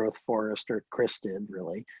old growth forest, or Chris did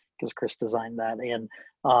really, because Chris designed that, and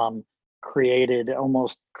um, created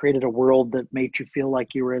a world that made you feel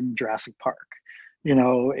like you were in Jurassic Park.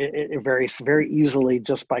 It very very easily,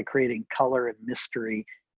 just by creating color and mystery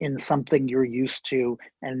in something you're used to,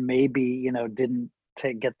 and maybe didn't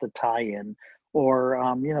get the tie-in, or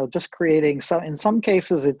just creating some. In some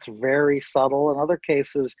cases, it's very subtle. In other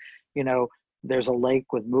cases, you know, there's a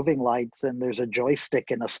lake with moving lights, and there's a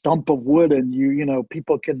joystick and a stump of wood, and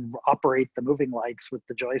people can operate the moving lights with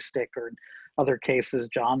the joystick. Or in other cases,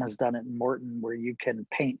 John has done it in Morton, where you can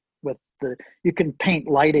paint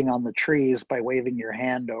lighting on the trees by waving your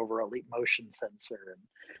hand over a leap motion sensor,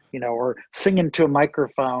 and or sing into a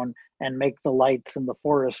microphone and make the lights in the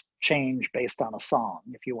forest change based on a song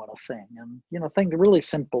if you want to sing. And think really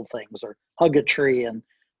simple things, or hug a tree and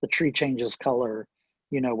the tree changes color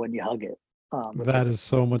when you hug it. That is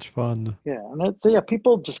so much fun. Yeah, and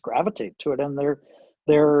people just gravitate to it, and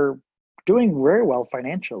they're doing very well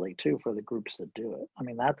financially too for the groups that do it. I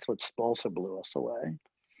mean, that's what also blew us away.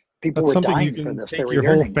 People That's were something you dying for can this; they take were your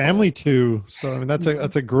whole yearning for family it. to. So I mean, Mhm.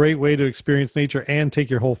 that's a great way to experience nature and take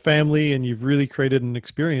your whole family, and you've really created an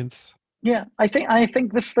experience. Yeah, I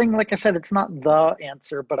think this thing, like I said, it's not the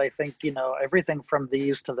answer, but I think everything from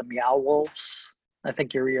these to the Meow Wolves. I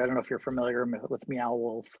don't know if you're familiar with Meow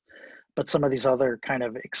Wolf, but some of these other kind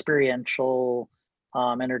of experiential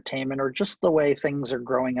entertainment, or just the way things are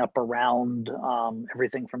growing up around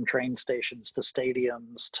everything from train stations to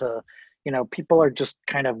stadiums to, people are just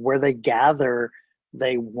kind of where they gather.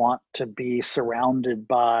 They want to be surrounded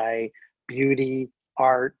by beauty,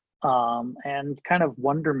 art, and kind of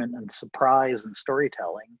wonderment and surprise and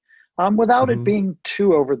storytelling, without it Hmm. being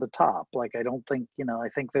too over the top. Like, I don't think, I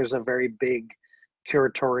think there's a very big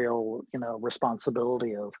curatorial,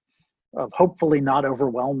 responsibility of hopefully not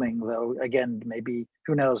overwhelming, though. Again, maybe,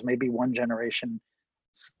 who knows, maybe one generation,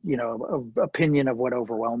 opinion of what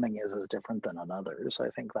overwhelming is different than another's. I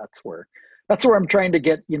think that's where I'm trying to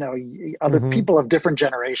get, other Hmm. people of different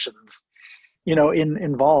generations,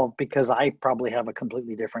 involved, because I probably have a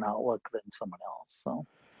completely different outlook than someone else. So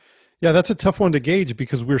Yeah, that's a tough one to gauge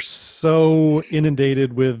because we're so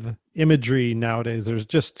inundated with imagery nowadays. There's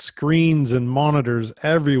just screens and monitors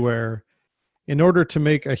everywhere. In order to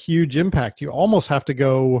make a huge impact, you almost have to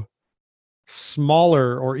go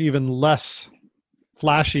smaller or even less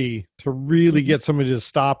flashy to really mhm. get somebody to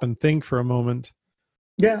stop and think for a moment.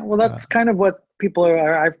 Yeah, well, Uh, that's kind of what people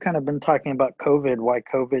are. I've kind of been talking about COVID, why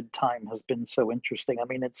COVID time has been so interesting. I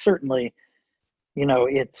mean, it's certainly,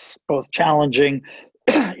 it's both challenging.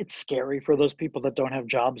 It's scary for those people that don't have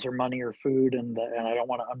jobs or money or food, and I don't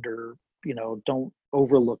want to don't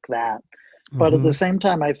overlook that. But at the mhm. same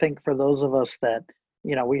time, I think for those of us that,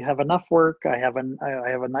 we have enough work, I have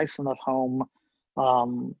a nice enough home,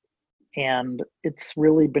 um, and it's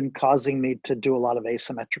really been causing me to do a lot of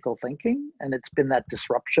asymmetrical thinking, and it's been that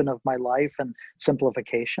disruption of my life and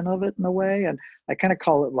simplification of it in a way. And I kind of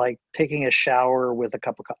call it like taking a shower with a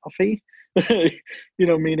cup of coffee.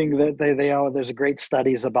 Meaning that there's a great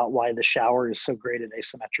studies about why the shower is so great at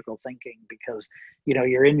asymmetrical thinking, because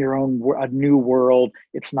you're in your own a new world.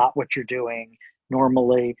 It's not what you're doing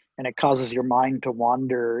normally, and it causes your mind to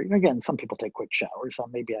wander. Again, some people take quick showers,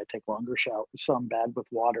 some maybe I take longer showers, so I'm bad with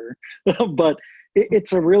water. But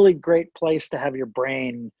it's a really great place to have your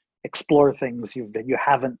brain explore things you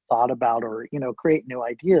haven't thought about, or create new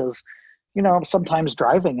ideas. Sometimes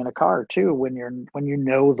driving in a car too, when you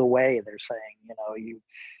know the way, they're saying,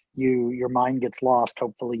 your mind gets lost.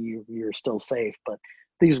 Hopefully you're still safe, but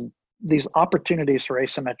these these opportunities for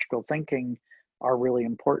asymmetrical thinking are really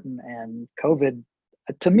important. And COVID,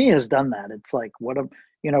 to me, has done that. It's like, what have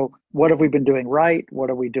we been doing right? What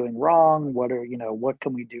are we doing wrong? What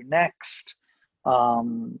can we do next?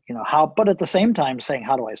 How, but at the same time saying,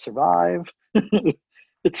 how do I survive?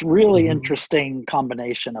 It's really Mhm. interesting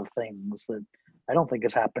combination of things that I don't think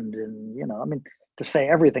has happened in, I mean, to say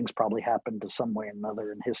everything's probably happened to some way or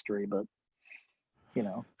another in history, but you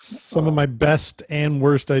know, Some of my best and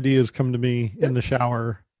worst ideas come to me in the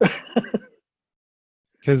shower.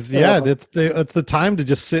 Because yeah, it's the time to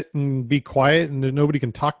just sit and be quiet, and nobody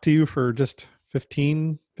can talk to you for just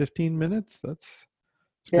 15 minutes. That's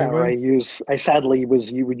a yeah. great Or way. I sadly was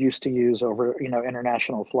you would used to use over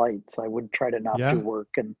international flights. I would try to not do Yeah. work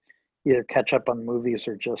and either catch up on movies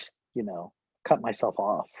or just cut myself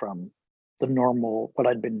off from the normal what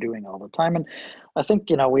I'd been doing all the time. And I think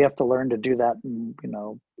we have to learn to do that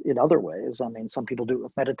in other ways. I mean, some people do it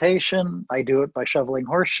with meditation. I do it by shoveling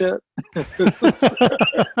horse shit.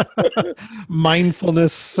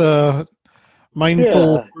 Mindfulness,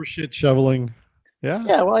 mindful Yeah. horseshit shoveling. Yeah.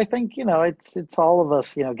 Yeah, well, I think it's all of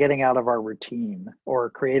us, getting out of our routine or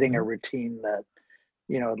creating a Yeah. routine that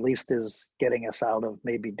at least is getting us out of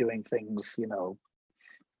maybe doing things,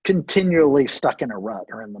 continually stuck in a rut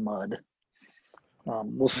or in the mud.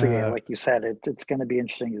 We'll see. Uh, Like you said, it's going to be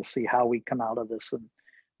interesting to see how we come out of this and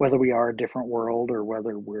whether we are a different world or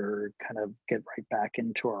whether we're kind of get right back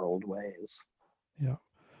into our old ways. yeah.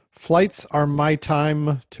 Flights are my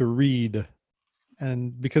time to read.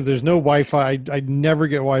 And because there's no Wi-Fi, I never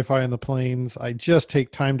get Wi-Fi on the planes. I just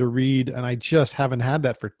take time to read, and I just haven't had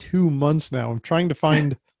that for 2 months now. I'm trying to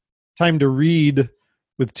find time to read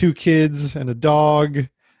with two kids and a dog.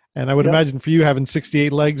 And I would Yep. imagine for you having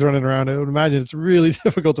 68 legs running around, I would imagine it's really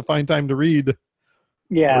difficult to find time to read or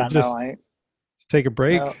Yeah. No. just take a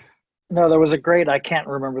break. No. No, there was a great, I can't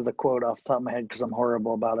remember the quote off the top of my head because I'm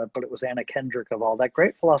horrible about it, but it was Anna Kendrick of all that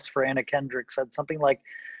great philosopher. Anna Kendrick said something like,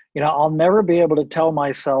 I'll never be able to tell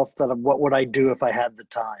myself that what would I do if I had the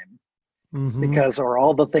time Mm-hmm. or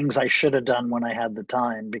all the things I should have done when I had the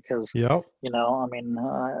time because, Yep. I mean,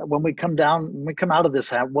 when we come out of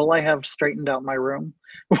this, will I have straightened out my room?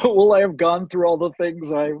 Will I have gone through all the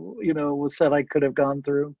things I, was said I could have gone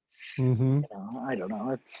through? Mm-hmm. I don't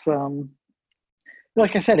know. It's,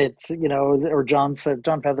 like I said, it's or John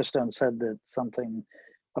Featherstone said that something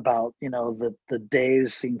about that the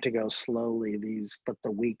days seem to go slowly but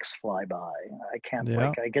the weeks fly by. I can't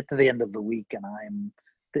Yeah. I get to the end of the week and I'm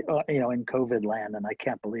in COVID land and I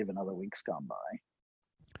can't believe another week's gone by.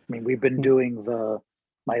 I mean, we've been doing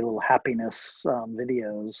my little happiness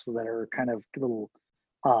videos that are kind of little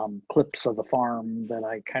clips of the farm that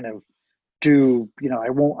I kind of do.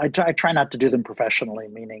 I try not to do them professionally,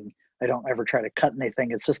 meaning I don't ever try to cut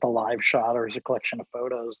anything. It's just a live shot or it's a collection of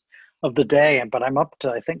photos of the day. But I'm up to,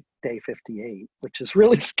 I think, day 58, which is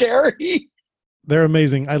really scary. They're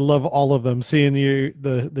amazing. I love all of them. Seeing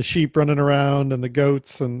the sheep running around and the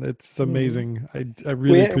goats, and it's Mhm. amazing. I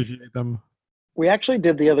really We appreciate them. we actually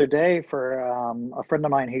did the other day for a friend of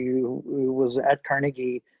mine who was at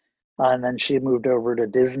Carnegie, and then she moved over to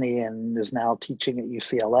Disney and is now teaching at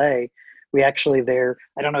UCLA. We actually there.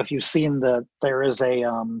 I don't know if you've seen there is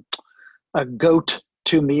a goat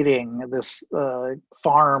to meeting this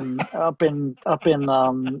farm in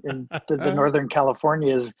the Northern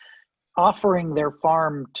California is offering their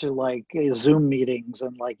farm to like Zoom meetings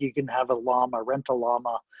and like you can have rent a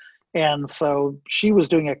llama. And so she was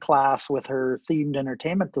doing a class with her themed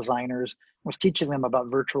entertainment designers, was teaching them about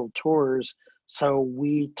virtual tours. So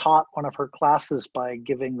we taught one of her classes by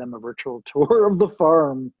giving them a virtual tour of the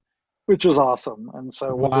farm, which was awesome. And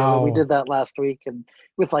so we Wow. did that last week, and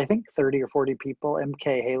with I think 30 or 40 people.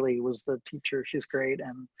 MK Haley was the teacher. She's great,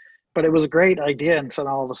 but it was a great idea. And so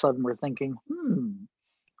all of a sudden we're thinking,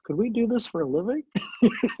 could we do this for a living?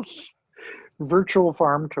 Virtual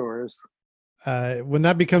farm tours. When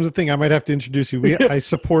that becomes a thing, I might have to introduce you. I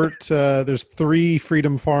support. There's 3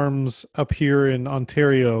 Freedom Farms up here in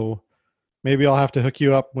Ontario. Maybe I'll have to hook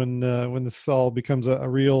you up when this all becomes a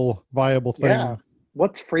real viable Yeah. thing.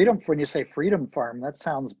 What's freedom? When you say freedom farm, that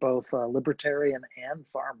sounds both libertarian and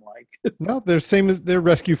farm like. No, they're same as they're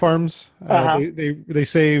rescue farms. Uh-huh. They That's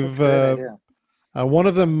save. a great idea. One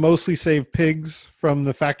of them mostly save pigs from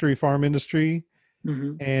the factory farm industry,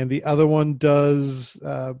 Hmm. and the other one does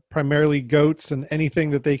primarily goats and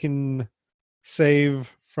anything that they can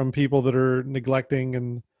save from people that are neglecting.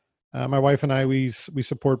 And my wife and I, we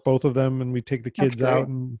support both of them, and we take the That's kids out great.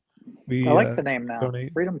 and I we like the name now.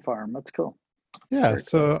 donate. Freedom Farm. That's cool. Yeah, Very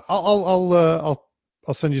cool. so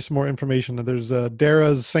I'll send you some more information. There's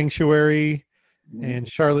Dara's Sanctuary Mhm. and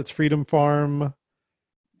Charlotte's Freedom Farm,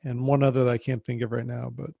 and one other that I can't think of right now.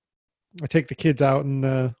 But I take the kids out,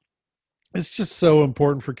 and it's just so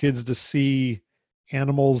important for kids to see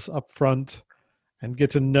animals up front and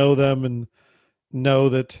get to know them and know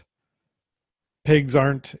that pigs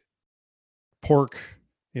aren't pork.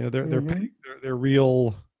 You know, they're pigs. Hmm. They're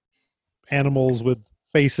real animals with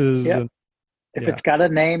faces, Yep. and If yeah, it's got a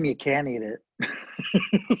name, you can't eat it.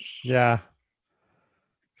 Yeah.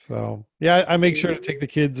 So yeah, I make sure to take the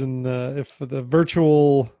kids, and if the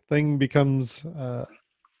virtual thing becomes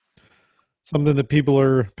something that people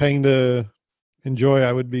are paying to enjoy,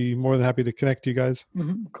 I would be more than happy to connect you guys.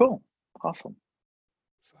 Cool. Awesome.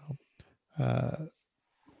 So, uh,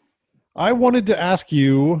 I wanted to ask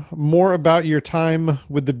you more about your time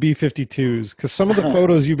with the B-52s, because some of the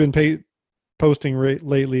photos you've been posting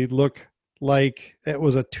lately look like it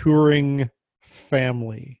was a touring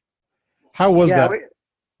family. How was Yeah, that?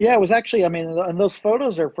 yeah, it was actually, I mean, and those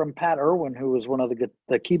photos are from Pat Irwin, who was one of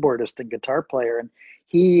the keyboardist and guitar player, and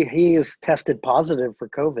he is tested positive for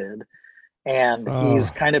COVID, and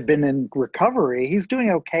he's Oh, kind of been in recovery. He's doing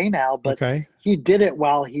okay now, but okay. he did it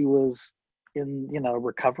while he was in,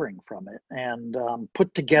 recovering from it, and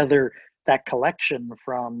put together that collection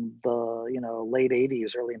from the, late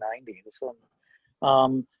 '80s, early '90s,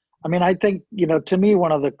 and I mean, I think, to me,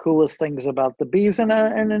 one of the coolest things about the bees, and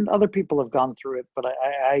other people have gone through it, but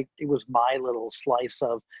it was my little slice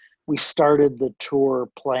of. We started the tour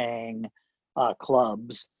playing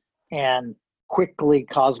clubs, and quickly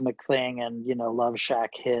Cosmic Thing and Love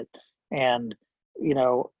Shack hit, and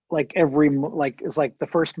like like it's like the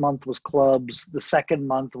first month was clubs, the second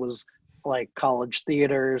month was like college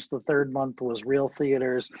theaters, the third month was real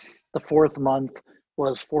theaters, the fourth month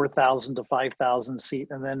was 4,000 to 5,000 seat,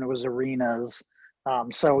 and then it was arenas.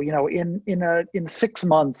 So in 6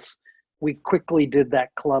 months, we quickly did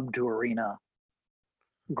that club to arena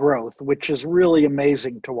growth, which is really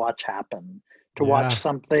amazing to watch happen. To watch Yeah.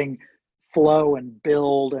 something flow and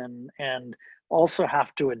build, and also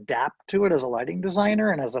have to adapt to it as a lighting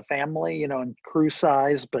designer and as a family, and crew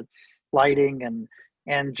size, but lighting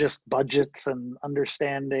and just budgets and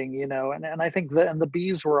understanding, and I think the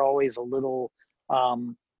bees were always a little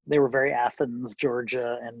they were very Athens,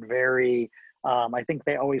 Georgia, and very I think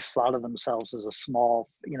they always thought of themselves as a small,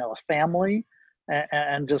 a family,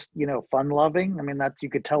 and just fun loving. I mean, that you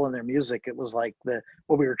could tell in their music. It was like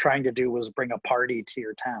what we were trying to do was bring a party to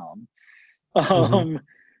your town. Hmm. um,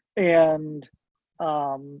 and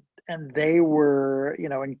and they were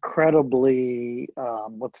incredibly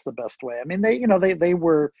what's the best way, I mean, they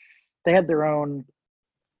had their own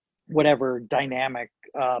whatever dynamic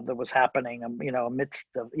that was happening, amidst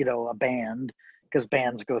the, a band, because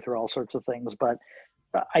bands go through all sorts of things. But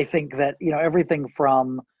I think that everything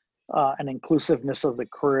from an inclusiveness of the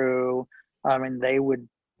crew. I mean, they would,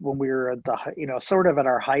 when we were at the sort of at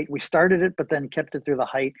our height. We started it, but then kept it through the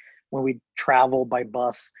height when we travel by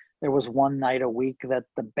bus. There was one night a week that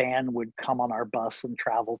the band would come on our bus and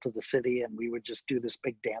travel to the city, and we would just do this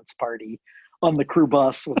big dance party on the crew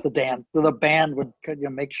bus with the dance. The band would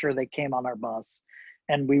make sure they came on our bus,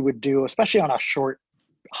 and we would do, especially on a short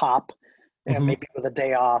hop, and Hmm. maybe with a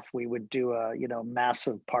day off, we would do a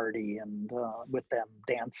massive party, and with them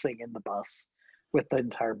dancing in the bus with the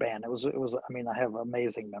entire band. It was. I mean, I have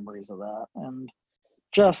amazing memories of that, and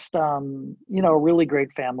just really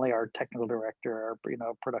great family. Our technical director,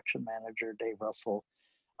 our production manager, Dave Russell,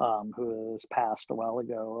 who has passed a while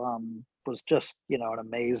ago, was just an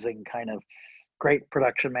amazing kind of great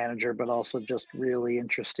production manager, but also just really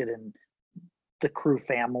interested in the crew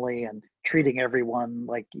family and treating everyone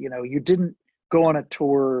like, you didn't go on a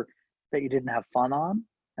tour that you didn't have fun on,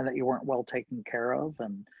 and that you weren't well taken care of,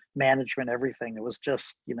 and management, everything. It was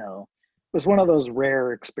just, it was one of those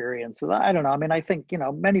rare experiences. I don't know. I mean, I think,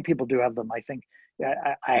 many people do have them. I think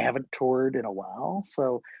I haven't toured in a while.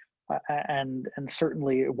 So, and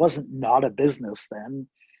certainly it wasn't not a business then,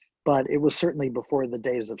 but it was certainly before the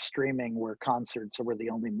days of streaming where concerts were the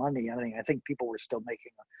only money. I think people were still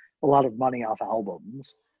making a lot of money off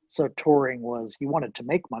albums. So touring was, you wanted to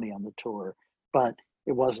make money on the tour, but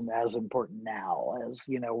it wasn't as important now as,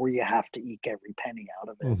 where you have to eke every penny out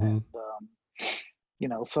of it. Hmm. And,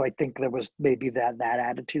 so I think there was maybe that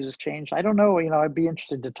attitude has changed. I don't know. I'd be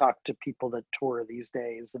interested to talk to people that tour these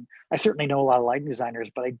days. And I certainly know a lot of lighting designers,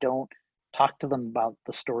 but I don't talk to them about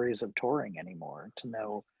the stories of touring anymore to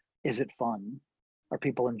know, is it fun? Are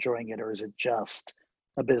people enjoying it, or is it just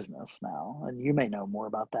a business now? And you may know more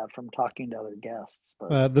about that from talking to other guests,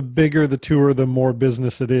 but The bigger the tour, the more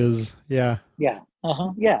business it is. Yeah. yeah,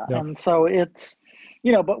 yeah. Yep. And so it's,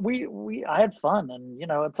 but I had fun, and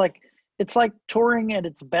it's like touring at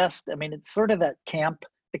its best. I mean, it's sort of that camp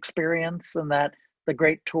experience, and that the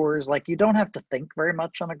great tours, like, you don't have to think very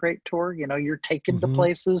much on a great tour. You're taken to Hmm.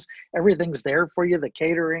 places, everything's there for you, the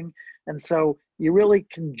catering, and so you really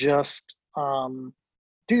can just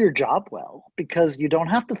do your job well, because you don't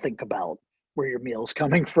have to think about where your meal's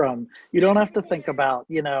coming from. You don't have to think about,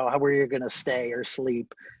 where you're going to stay or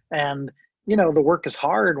sleep. And the work is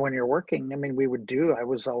hard when you're working. I mean, I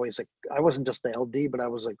was always I wasn't just the LD, but I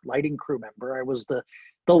was a lighting crew member. I was the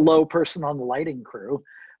low person on the lighting crew.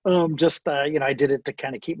 Just, I did it to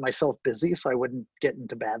kind of keep myself busy so I wouldn't get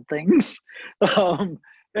into bad things. Um,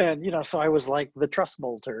 and, so I was like the truss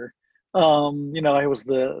bolter. I was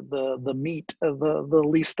the meat of the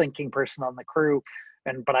least thinking person on the crew,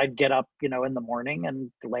 but I'd get up, in the morning and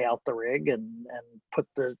lay out the rig and put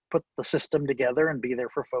the system together and be there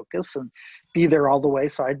for focus and be there all the way.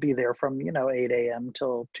 So I'd be there from 8 a.m.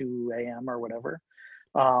 till 2 a.m. or whatever.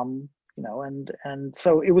 And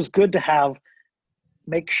so it was good to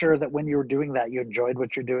make sure that when you were doing that, you enjoyed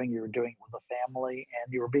what you were doing with a family,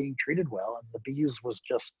 and you were being treated well. And the bees was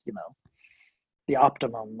just the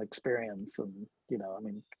optimum experience. And I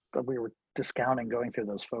mean, we were discounting going through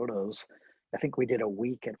those photos. I think we did a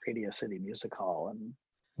week at Radio City Music Hall, and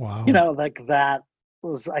Wow. like that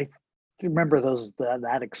was, I remember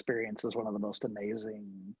that experience is one of the most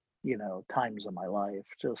amazing times of my life.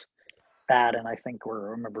 Just that. And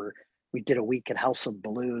remember we did a week at House of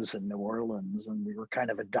Blues in New Orleans, and we were kind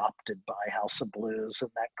of adopted by House of Blues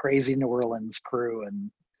and that crazy New Orleans crew.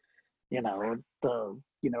 And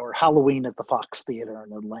or Halloween at the Fox Theater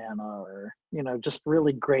in Atlanta, or just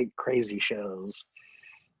really great crazy shows.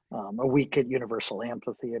 A week at Universal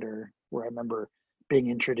Amphitheater, where I remember being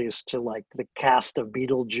introduced to like the cast of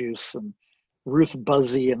Beetlejuice and Ruth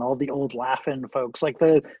Buzzy and all the old Laugh-In folks. Like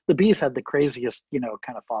the Bees had the craziest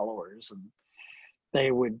kind of followers, and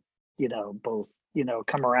they would both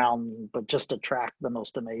come around, but just attract the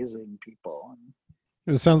most amazing people.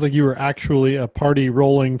 It sounds like you were actually a party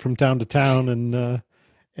rolling from town to town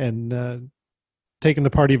and taking the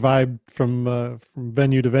party vibe from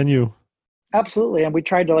venue to venue. Absolutely. And we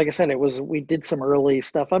tried to, like I said, we did some early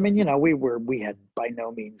stuff. I mean, we had by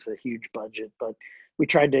no means a huge budget, but we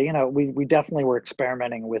tried to, we definitely were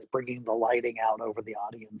experimenting with bringing the lighting out over the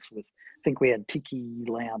audience I think we had tiki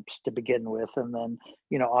lamps to begin with, and then,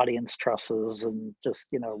 audience trusses, and just,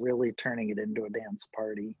 really turning it into a dance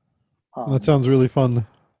party. That Um, sounds really fun.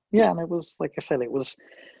 yeah. And it was, like I said, it was,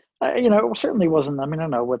 it certainly wasn't, I mean, I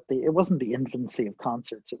don't know it wasn't the infancy of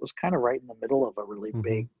concerts. It was kind of right in the middle of a really Hmm.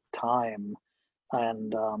 big time.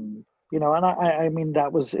 And and I mean,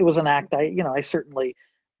 it was an act. I certainly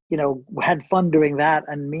had fun doing that.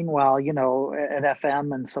 And meanwhile, at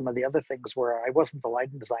FM and some of the other things, where I wasn't the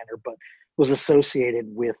lighting designer, but was associated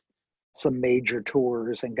with some major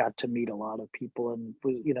tours and got to meet a lot of people, and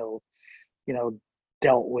you know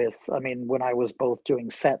dealt with, I mean, when I was both doing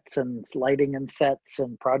sets and lighting and sets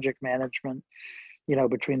and project management,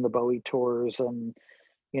 between the Bowie tours and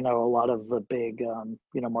a lot of the big,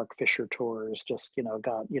 Mark Fisher tours, just,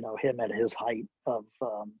 got, him at his height of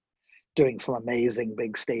doing some amazing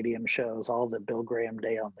big stadium shows, all the Bill Graham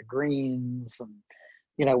Day on the Greens. And,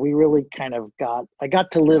 we really I got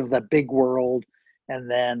to live the big world. And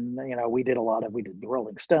then, we did the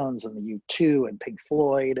Rolling Stones and the U2 and Pink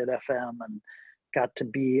Floyd at FM, and got to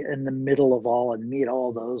be in the middle of all and meet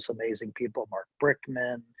all those amazing people, Mark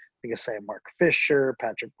Brickman, like I say, Mark Fisher,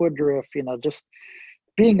 Patrick Woodruff, just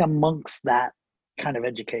being amongst that kind of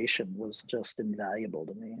education was just invaluable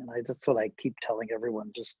to me. And that's what I keep telling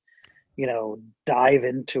everyone: just, dive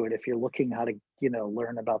into it. If you're looking how to,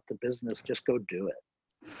 learn about the business, just go do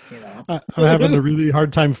I'm having it. a really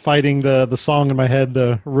hard time fighting the song in my head,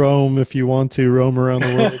 the roam if you want to roam around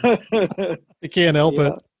the world. I can't help Yeah.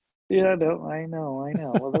 it. Yeah, no, I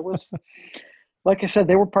know. Well, there was, like I said,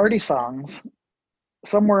 they were party songs.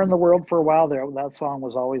 Somewhere in the world for a while there, that song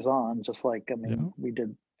was always on. Just like, I mean, Yeah. we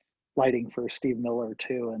did lighting for Steve Miller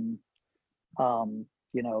too. And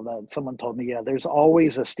that someone told me, yeah, there's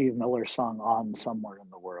always a Steve Miller song on somewhere in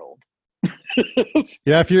the world.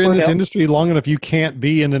 Yeah, if you're in For this him. industry long enough, you can't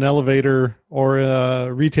be in an elevator or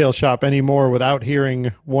a retail shop anymore without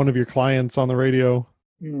hearing one of your clients on the radio.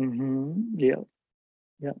 Yeah,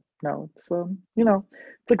 yeah. No, it's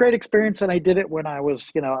a great experience, and I did it when I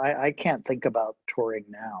was, I can't think about touring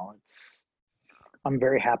now. I'm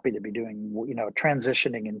very happy to be doing,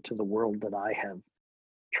 transitioning into the world that I have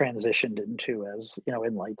transitioned into, as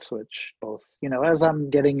in Light Switch. Both, as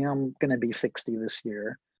I'm going to be 60 this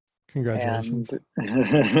year, and Congratulations.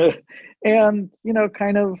 and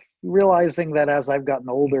kind of realizing that as I've gotten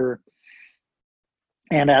older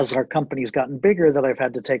and as our company's gotten bigger, that I've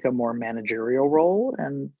had to take a more managerial role.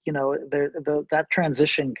 And that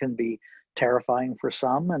transition can be terrifying for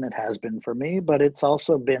some, and it has been for me, but it's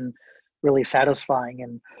also been really satisfying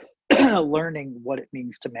in learning what it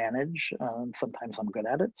means to manage. Sometimes I'm good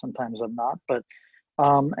at it, sometimes I'm not, but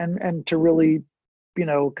and to really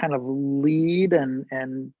kind of lead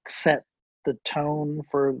and set the tone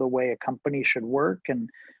for the way a company should work, and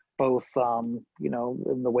both,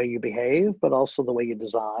 in the way you behave, but also the way you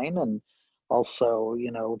design, and also,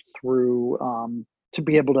 through to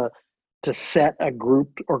be able to set a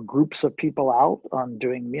group or groups of people out on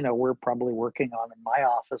doing, we're probably working on in my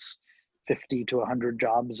office 50 to 100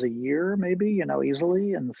 jobs a year, maybe,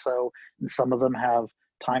 easily. And so, and some of them have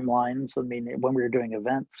timelines. I mean, when we were doing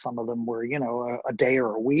events, some of them were, a day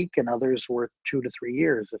or a week, and others were 2 to 3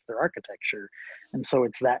 years if they're architecture. And so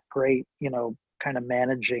it's that great, kind of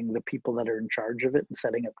managing the people that are in charge of it and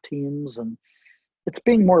setting up teams. And it's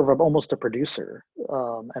being more of almost a producer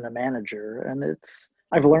and a manager. And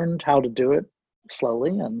I've learned how to do it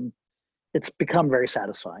slowly, and it's become very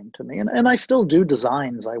satisfying to me. And I still do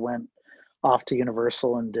designs. I went off to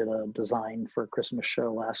Universal and did a design for a Christmas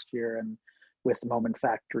show last year, and with Moment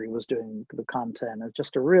Factory was doing the content. It's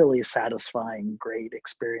just a really satisfying, great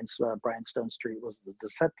experience. Brian Stonestreet was the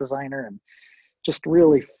set designer, and just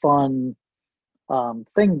really fun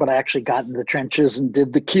thing. But I actually got in the trenches and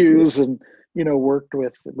did the cues and, worked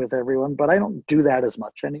with everyone. But I don't do that as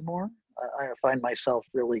much anymore. I find myself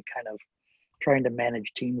really kind of trying to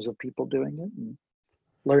manage teams of people doing it and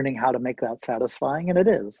learning how to make that satisfying. And it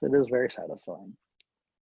is very satisfying.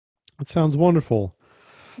 It sounds wonderful.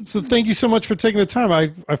 So thank you so much for taking the time.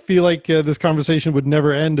 I feel like this conversation would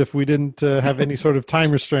never end if we didn't have any sort of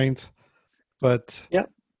time restraint. But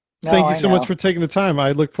yep. Thank you so much for taking the time.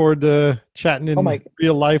 I look forward to chatting in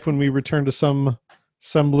real life when we return to some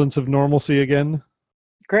semblance of normalcy again.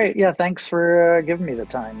 Great. Yeah. Thanks for giving me the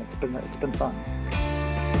time. It's been fun.